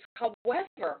these things.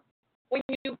 However, when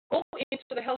you go into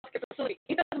the healthcare facility,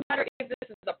 it doesn't matter if this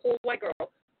is a poor white girl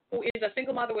who is a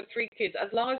single mother with 3 kids. As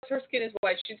long as her skin is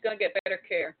white, she's going to get better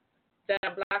care than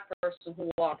a black person who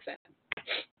walks in.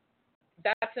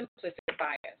 That's implicit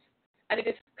bias. And it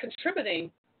is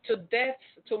contributing to deaths,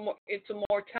 to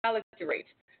mortality rates,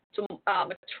 to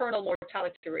maternal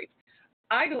mortality rates.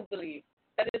 I do believe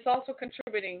that it's also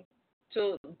contributing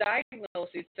to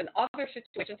diagnoses and other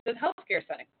situations in healthcare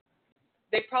settings.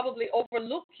 They probably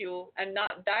overlook you and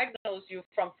not diagnose you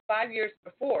from 5 years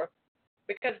before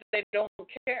because they don't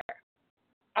care.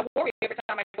 I worry every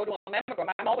time I go to a mammogram.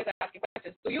 I'm always asking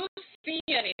questions. Do you see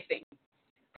anything?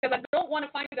 Because I don't want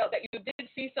to find out that you did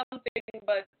see something,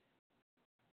 but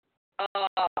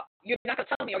you're not going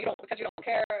to tell me, or you don't because you don't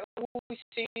care who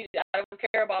she sees. I don't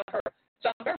care about her. So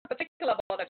I'm very particular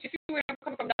about that. You see where I'm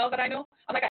coming from now that I know?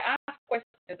 I'm like, I ask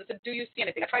questions. I said, do you see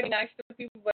anything? I try to be nice to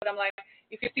people, but I'm like,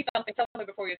 if you see something, tell me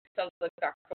before you tell the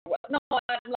doctor. No,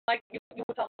 I'm like, you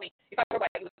would tell me. If I were white,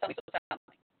 you would tell me, so tell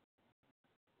me.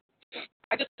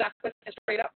 I just asked questions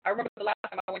straight up. I remember the last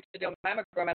time I went to do a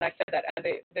mammogram, and I said that, and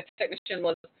the technician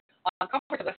was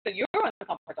uncomfortable. I said, you're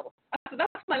uncomfortable. I said,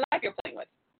 that's my life you're playing with.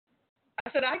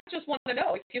 I said, I just want to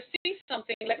know. If you see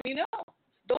something, let me know.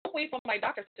 Don't wait for my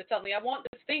doctor to tell me. I want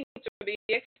this thing to be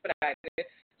expedited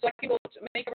so I can go to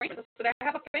make arrangements so that I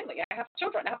have a family. I have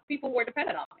children. I have people who are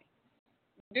dependent on me.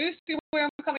 Do you see where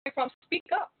I'm coming from? Speak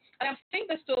up. And I'm saying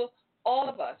this to all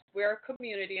of us. We're a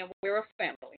community and we're a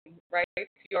family, right?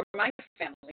 You're my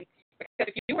family.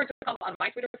 Because if you were to come on my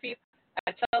Twitter feed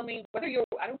and tell me whether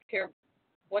I don't care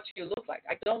what you look like.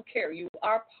 I don't care. You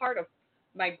are part of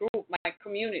my group, my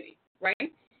community,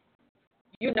 right?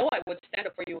 You know I would stand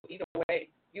up for you either way.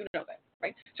 You know that,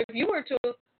 right? So if you were to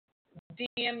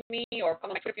DM me or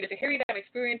come on my Twitter feed and say, Harriet, I'm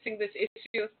experiencing this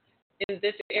issue in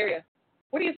this area,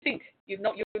 what do you think? You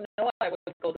know I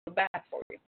would go to the bat for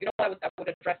you. You know I would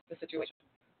address the situation,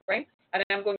 right? And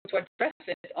I'm going to address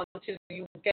it until you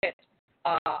get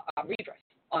a redress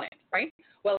on it, right?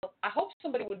 Well, I hope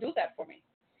somebody will do that for me.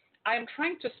 I am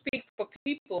trying to speak for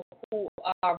people who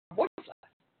are voiceless.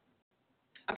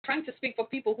 I'm trying to speak for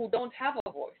people who don't have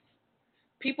a voice,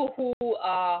 people who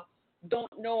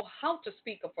don't know how to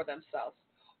speak up for themselves,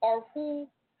 or who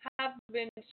have been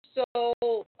so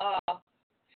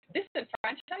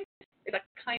disenfranchised, is a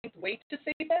kind way to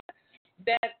say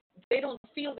that they don't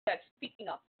feel that speaking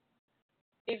up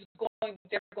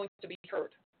they're going to be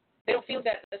heard. They don't feel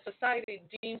that the society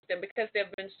deems them because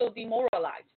they've been so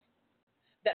demoralized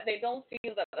that they don't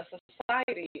feel that the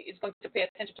society is going to pay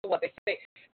attention to what they say.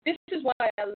 This is why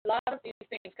a lot of these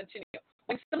things continue.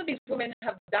 When some of these women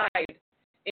have died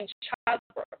in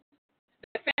childbirth,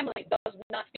 the family does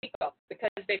not speak up because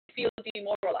they feel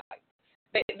demoralized.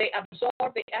 They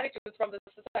absorb the attitudes from the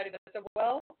society that said,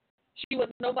 well, she was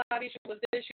nobody, she was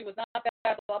this, she was not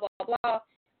that, blah, blah, blah.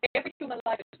 Every human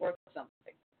life is worth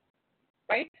something,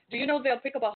 right? Do you know they'll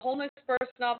pick up a homeless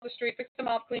person off the street, fix them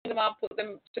up, clean them up, put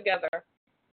them together,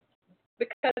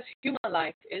 because human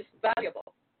life is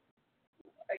valuable.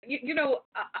 You know,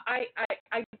 I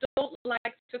don't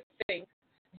like to think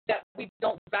that we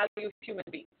don't value human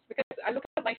beings, because I look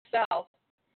at myself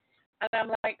and I'm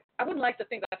like, I wouldn't like to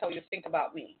think that's how you think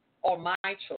about me or my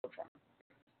children,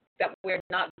 that we're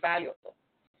not valuable.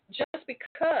 Just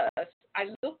because I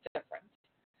look different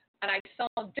and I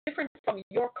sound different from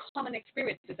your common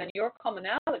experiences and your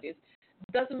commonalities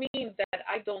doesn't mean that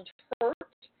I don't hurt,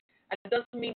 and it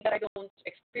doesn't mean that I don't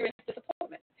experience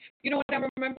disappointment. You know what I'm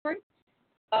remembering?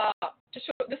 To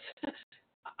show this,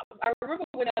 I remember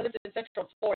when I lived in Central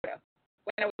Florida,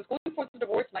 when I was going for the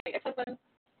divorce, my ex-husband,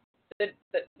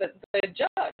 the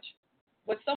judge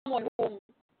was someone whom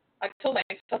I told my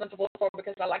ex-husband to vote for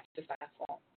because I liked his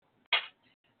platform.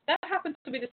 That happened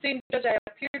to be the same judge I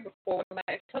appeared before when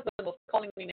my ex-husband was calling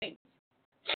me names.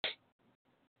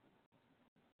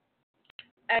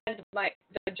 And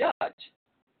the judge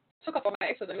took up for my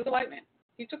ex-husband. He was a white man.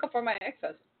 He took up for my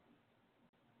ex-husband.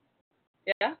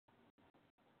 Yeah?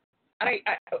 And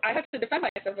I had to defend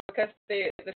myself because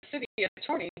the city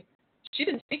attorney, she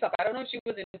didn't speak up. I don't know if she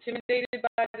was intimidated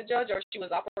by the judge or she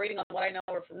was operating on what I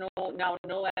now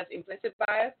know as implicit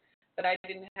bias, that I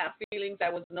didn't have feelings, I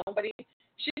was nobody.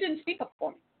 She didn't speak up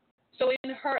for me. So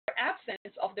in her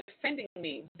absence of defending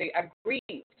me, the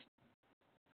aggrieved,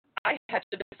 I had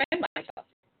to defend myself.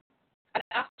 And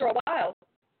after a while,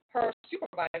 her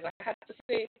supervisor had to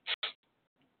say,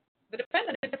 the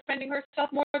defendant is defending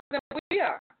herself more than we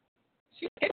are. She's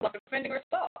capable of defending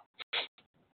herself.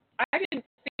 I didn't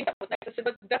think that was necessary,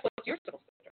 but that's what you're supposed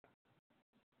to do.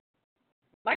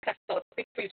 My tax dollars speak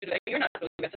for you to do that. You're not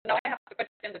doing this. So now I have to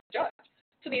question the judge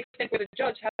to the extent where the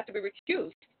judge has to be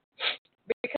recused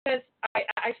because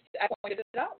I pointed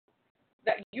it out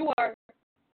that you are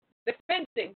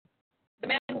defending the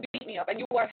man who beat me up and you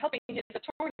are helping his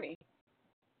attorney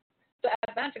to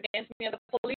advance against me, and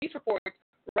the police report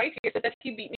right here said that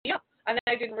he beat me up, and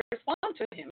I didn't respond to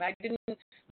him. I didn't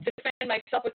defend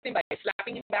myself with him by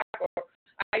slapping him back, or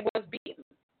I was beaten.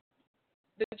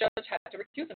 The judge had to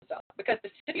recuse himself because the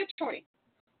city attorney,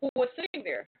 who was sitting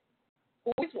there,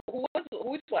 who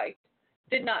is white,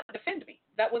 did not defend me.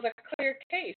 That was a clear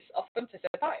case of implicit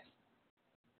bias.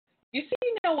 You see,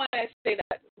 now when I say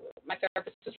that my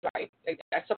therapist is right,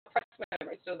 I suppress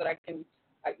memory so that I can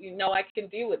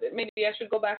deal with it. Maybe I should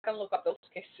go back and look up those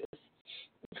cases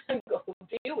and go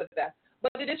deal with that.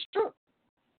 But it is true.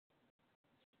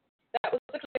 That was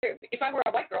clear. If I were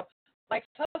a white girl, my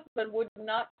husband would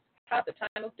not have the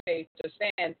time of day to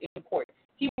stand in court.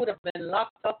 He would have been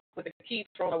locked up with the key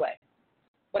thrown away.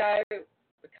 But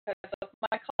because of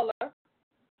my color,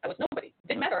 I was nobody.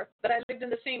 Didn't matter that I lived in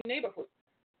the same neighborhood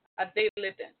as they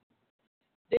lived in.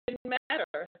 Didn't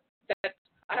matter that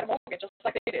I had a mortgage just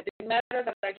like they did. Didn't matter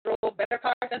that I drove better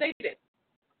cars than they did.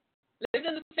 Lived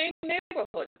in the same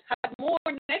neighborhood, had more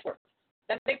networks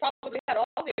than they probably had. All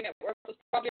their networks was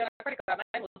probably on a credit card.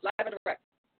 Mine was live and direct.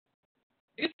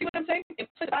 Do you see what I'm saying?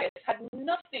 Implicit bias had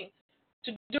nothing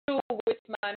to do with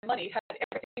my money. It had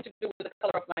everything to do with the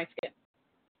color of my skin.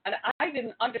 And I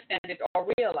didn't understand it or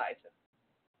realize it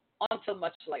until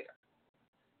much later.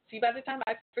 See, by the time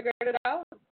I figured it out,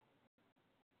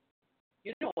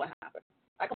 you know what happened.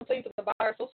 I complained to the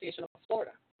Bar Association of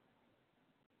Florida.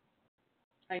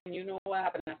 And you know what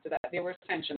happened after that. There were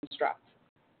sanctions dropped.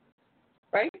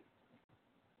 Right?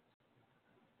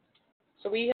 So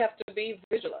we have to be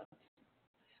vigilant.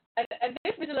 And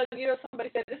this vigilance,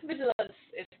 somebody said, this vigilance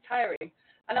is tiring.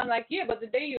 And I'm like, yeah, but the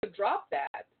day you drop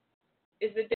that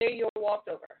is the day you're walked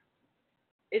over.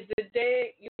 Is the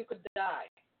day you could die.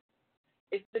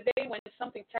 Is the day when it's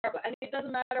something terrible. And it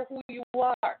doesn't matter who you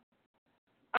are.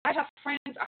 I have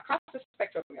friends across the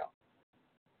spectrum,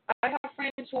 I have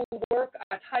friends who work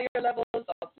at higher levels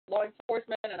of law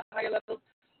enforcement and higher levels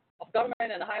of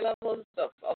government and high levels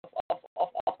of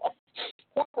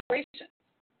corporations.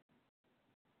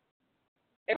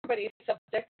 Everybody is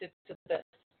subjected to this.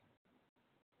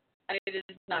 And it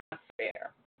is not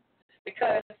fair.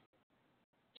 Because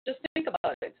just think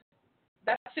about it.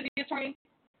 That city attorney,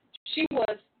 she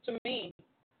was, to me,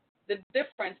 the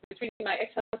difference between my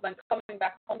ex-husband coming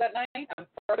back home that night and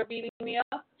further beating me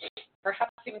up,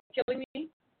 perhaps even killing me,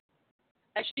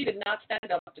 and she did not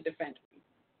stand up to defend me.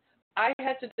 I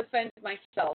had to defend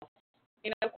myself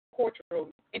in a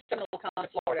courtroom in Seminole County,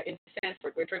 Florida, in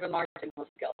Sanford, where Trayvon Martin was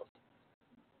killed.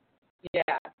 Yeah,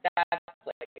 that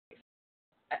place.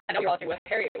 I know you're all saying, well,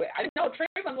 Harriet, I didn't know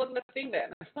Trayvon wasn't a thing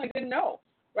then. I didn't know,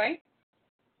 right?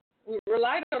 We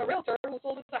relied on a realtor who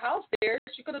sold us a house there.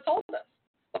 She could have told us.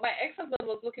 But my ex-husband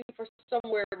was looking for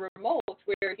somewhere remote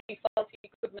where he felt he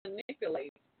could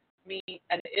manipulate me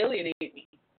and alienate me,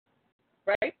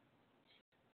 right?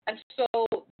 And so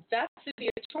that city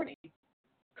attorney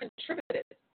contributed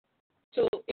to,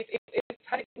 if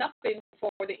had it not been for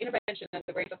the intervention and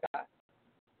the grace of God,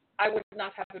 I would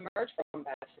not have emerged from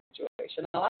that situation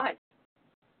alive.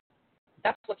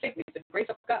 That's what saved me, the grace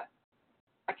of God.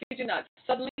 I kid you not.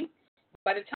 Suddenly,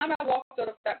 by the time I walked out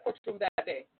of that courtroom that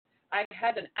day, I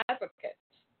had an advocate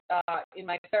in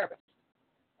my therapist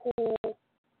who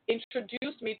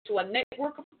introduced me to a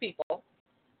network of people.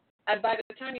 And by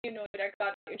the time you know it, I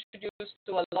got introduced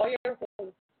to a lawyer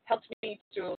who helped me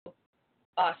to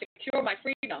secure my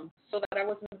freedom so that I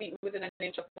wasn't beaten within an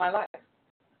inch of my life.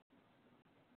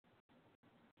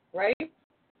 Right?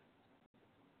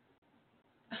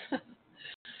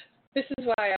 This is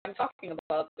why I'm talking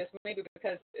about this, maybe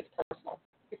because it's personal.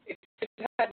 If it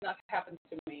had not happened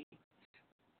to me,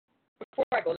 before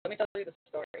I go, let me tell you the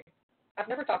story. I've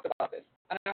never talked about this,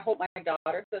 and I hope my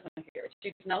daughter doesn't hear it.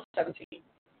 She's now 17.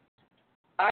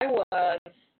 I was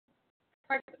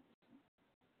pregnant,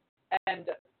 and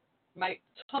my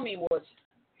tummy was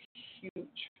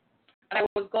huge. And I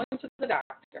was going to the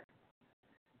doctor,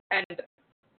 and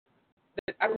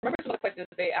I remember some of the questions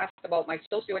they asked about my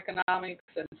socioeconomics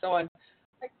and so on.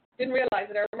 I didn't realize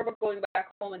it. I remember going back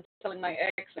home and telling my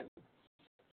ex, and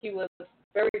he was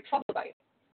very troubled by it.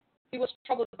 He was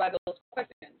troubled by those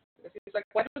questions. He's like,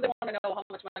 why do they want to know how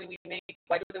much money we make?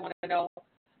 Why do they want to know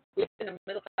we live in a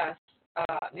middle-class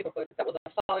neighborhood that was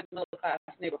a solid middle-class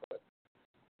neighborhood,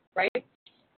 right?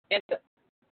 And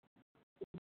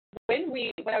when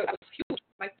I was huge,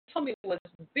 my tummy was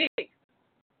big.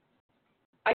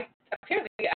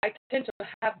 Apparently, I tend to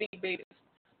have big babies.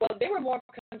 Well, they were more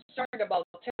concerned about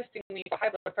testing me for high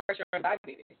blood pressure and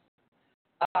diabetes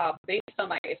based on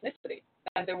my ethnicity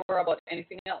than they were about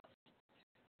anything else.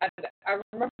 And I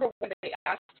remember when they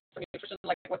asked for nutrition,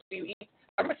 like, what do you eat?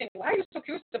 I remember saying, why are you so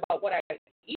curious about what I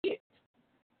eat?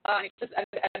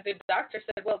 And the doctor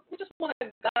said, well, we just want a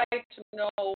guide to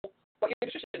know what your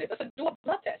nutrition is. I said, do a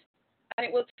blood test, and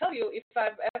it will tell you if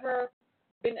I've ever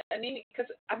been anemic,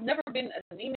 because I've never been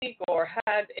anemic or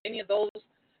had any of those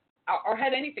or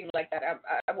had anything like that.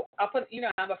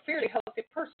 I'm a fairly healthy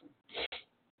person.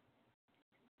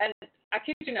 And I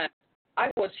kid you not,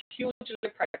 I was hugely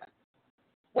pregnant.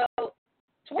 Well,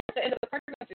 towards the end of the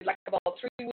pregnancy, like about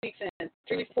 3 weeks in,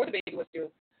 3 weeks before the baby was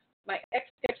due, my ex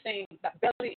kept saying that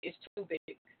belly is too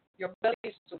big. Your belly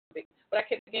is too big. But I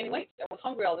kept gaining weight. I was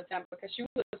hungry all the time because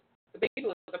the baby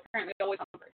was apparently always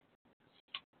hungry.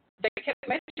 They kept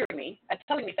measuring me and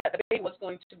telling me that the baby was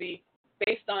going to be,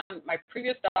 based on my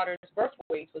previous daughter's birth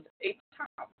weight, was 8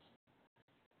 pounds.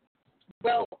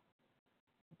 Well,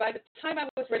 by the time I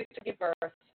was ready to give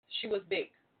birth, she was big.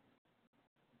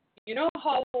 You know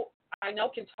how I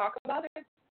now can talk about it?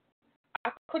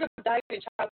 I could have died in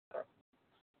childbirth.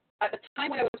 At the time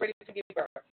when I was ready to give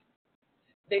birth,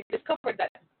 they discovered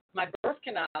that my birth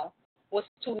canal was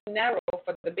too narrow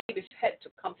for the baby's head to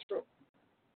come through.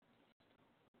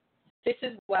 This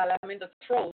is while I'm in the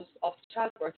throes of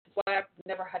childbirth. It's why I've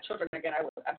never had children again. I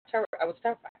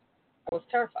was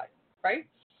terrified, right?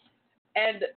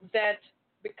 And that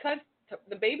because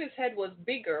the baby's head was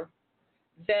bigger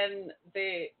than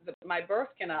my birth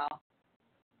canal,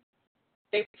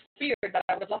 they feared that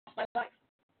I would have lost my life.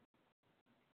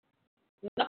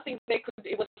 Nothing they could.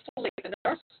 It was too late. The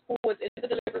nurse who was in the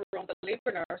delivery room, the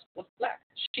labor nurse, was black.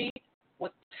 She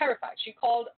was terrified. She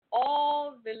called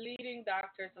all the leading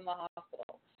doctors in the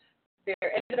hospital. There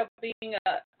ended up being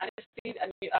a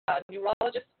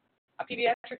neurologist, a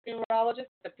pediatric neurologist,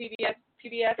 a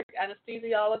pediatric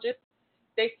anesthesiologist.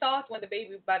 They thought by the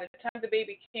time the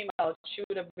baby came out, she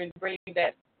would have been brain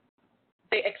dead.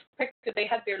 They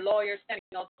had their lawyers standing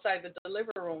outside the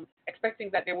delivery room expecting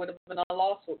that there would have been a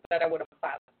lawsuit that I would have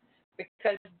filed.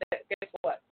 Because guess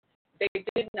what? They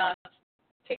did not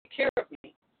take care of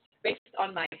me based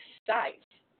on my size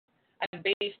and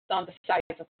based on the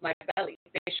size of my belly.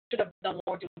 They should have done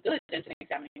more due diligence in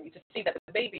examining me to see that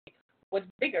the baby was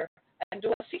bigger and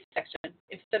do a C-section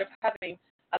instead of having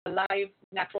a live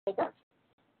natural birth.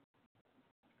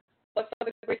 But for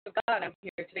the grace of God, I'm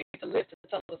here today to live to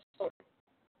tell the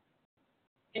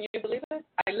Can you believe it?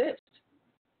 I lived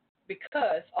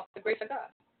because of the grace of God.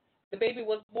 The baby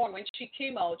was born. When she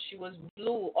came out, she was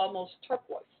blue, almost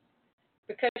turquoise,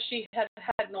 because she had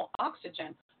had no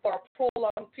oxygen for a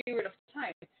prolonged period of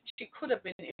time. She could have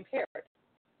been impaired.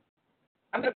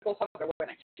 I'm going to go hug her when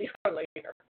I see her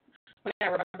later, when I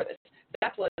remember this.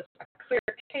 That was a clear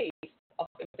case of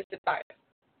implicit bias.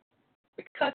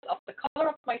 Because of the color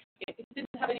of my skin, it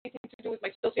didn't have anything to do with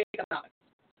my socioeconomics.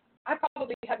 I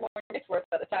probably had more net worth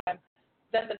at the time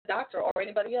than the doctor or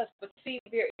anybody else. But see,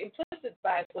 their implicit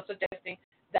bias was suggesting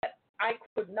that I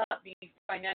could not be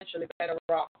financially better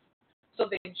off. So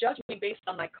they judge me based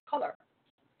on my color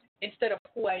instead of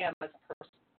who I am as a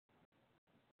person.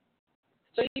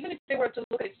 So even if they were to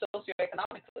look at it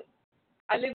socioeconomically,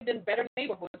 I lived in better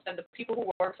neighborhoods than the people who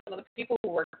work, some of the people who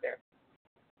work there.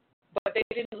 But they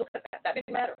didn't look at that. That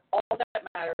didn't matter. All that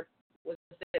mattered was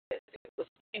this. It was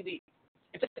in the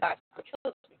implicit bias that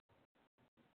kills me.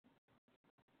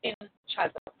 In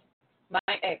childbirth,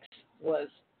 my ex was,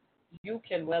 you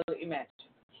can well imagine,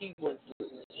 he was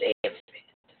livid.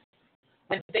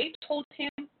 When they told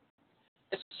him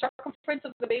the circumference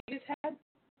of the baby's head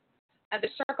and the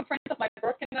circumference of my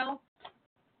birth canal,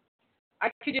 I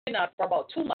kid you not, for about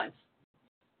 2 months,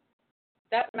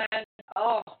 that man,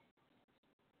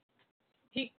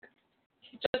 he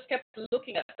just kept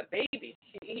looking at the baby.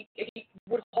 He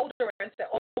would hold her and say,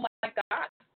 oh my God.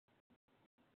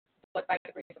 But by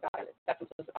the grace of God, that's what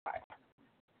was the Bible.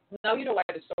 Now you know why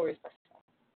the story is personal.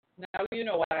 Now you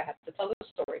know why I had to tell the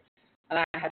story and I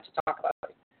had to talk about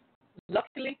it.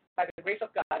 Luckily, by the grace of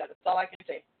God, that's all I can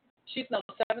say. She's now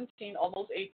 17,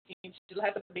 almost 18. She still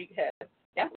has a big head.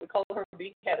 Yeah, we call her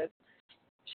big-headed.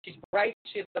 She's bright.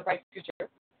 She has a bright future.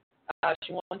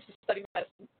 She wants to study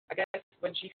medicine. I guess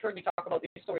when she heard me talk about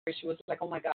this story, she was like, oh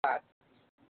my God.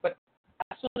 But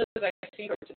as soon as I see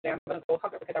her today, I'm going to go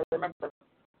hug her because I remember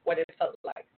what it felt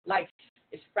like. Life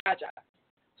is fragile.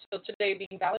 So today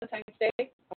being Valentine's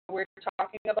Day, we're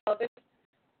talking about this.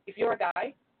 If you're a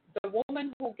guy, the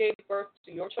woman who gave birth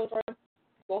to your children,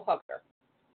 go hug her.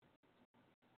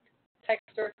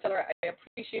 Text her, tell her, I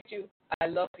appreciate you, I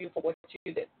love you for what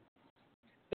you did.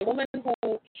 The woman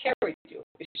who carried you,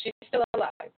 if she's still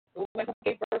alive, the woman who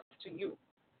gave birth to you,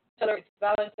 tell her it's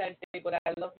Valentine's Day, but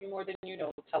I love you more than you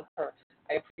know. Tell her,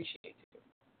 I appreciate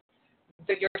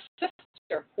you. Your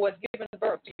sister who has given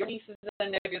birth to your nieces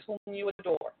and nephews whom you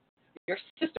adore, your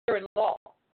sister-in-law,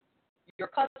 your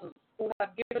cousins who have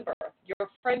given birth, your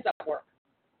friends at work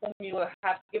whom you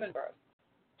have given birth,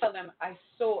 tell them, I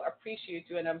so appreciate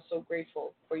you and I'm so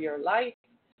grateful for your life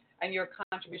and your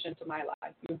contribution to my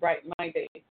life. You brighten my day.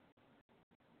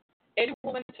 Any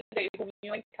woman today whom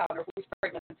you encounter who is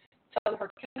pregnant, tell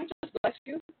her, can I just bless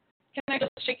you? Can I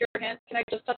just shake your hand? Can I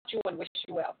just touch you and wish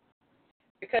you well?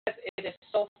 Because it is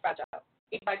so fragile.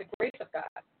 If by the grace of God,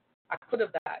 I could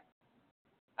have died.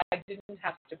 I didn't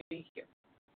have to be here.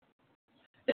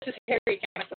 This is Harriet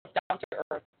down to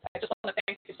earth. I just want to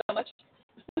thank you so much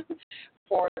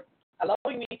for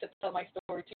allowing me to tell my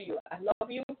story to you. I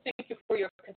love you. Thank you for your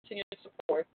continued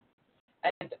support.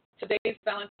 And today's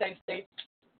Valentine's Day,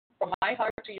 from my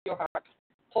heart to your heart,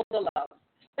 total love.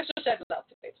 Let's just shed love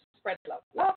today. Spread love.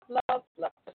 Love, love,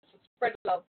 love. Let's spread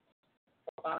love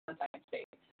for Valentine's Day.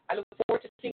 I look forward to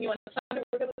seeing you on Sunday.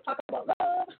 We're going to talk about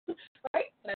love,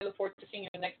 right? And I look forward to seeing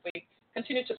you next week.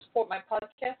 Continue to support my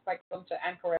podcast by going to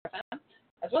Anchor FM,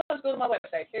 as well as go to my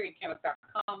website,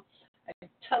 harrietcameron.com, and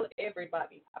tell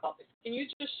everybody about this. Can you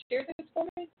just share this for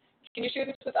me? Can you share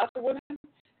this with other women?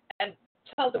 And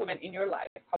tell the women in your life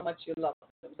how much you love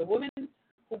them. The woman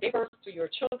who gave birth to your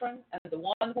children and the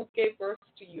one who gave birth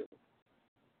to you.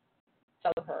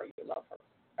 Tell her you love her,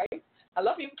 right? I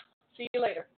love you. See you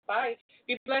later. Bye.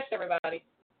 Be blessed, everybody.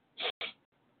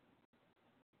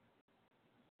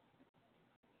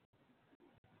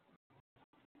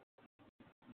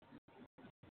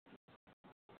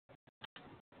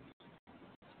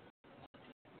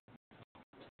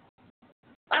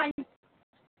 Bye.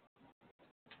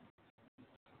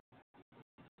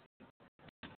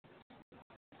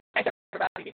 Thanks,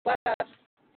 everybody. Be blessed.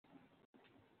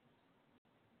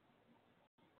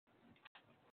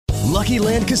 Lucky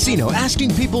Land Casino,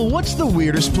 asking people, what's the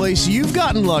weirdest place you've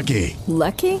gotten lucky?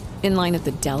 Lucky? In line at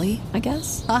the deli, I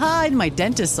guess? Aha, in my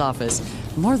dentist's office.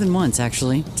 More than once,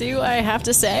 actually. Do I have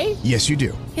to say? Yes, you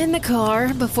do. In the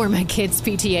car before my kids'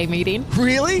 PTA meeting.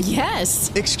 Really?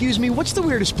 Yes. Excuse me, what's the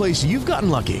weirdest place you've gotten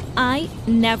lucky? I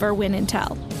never win and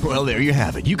tell. Well, there you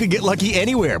have it. You can get lucky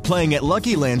anywhere, playing at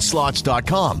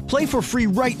LuckyLandSlots.com. Play for free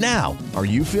right now. Are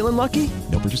you feeling lucky?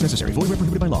 No purchase necessary. Void where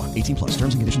prohibited by law. 18+.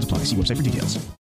 Terms and conditions apply. See website for details.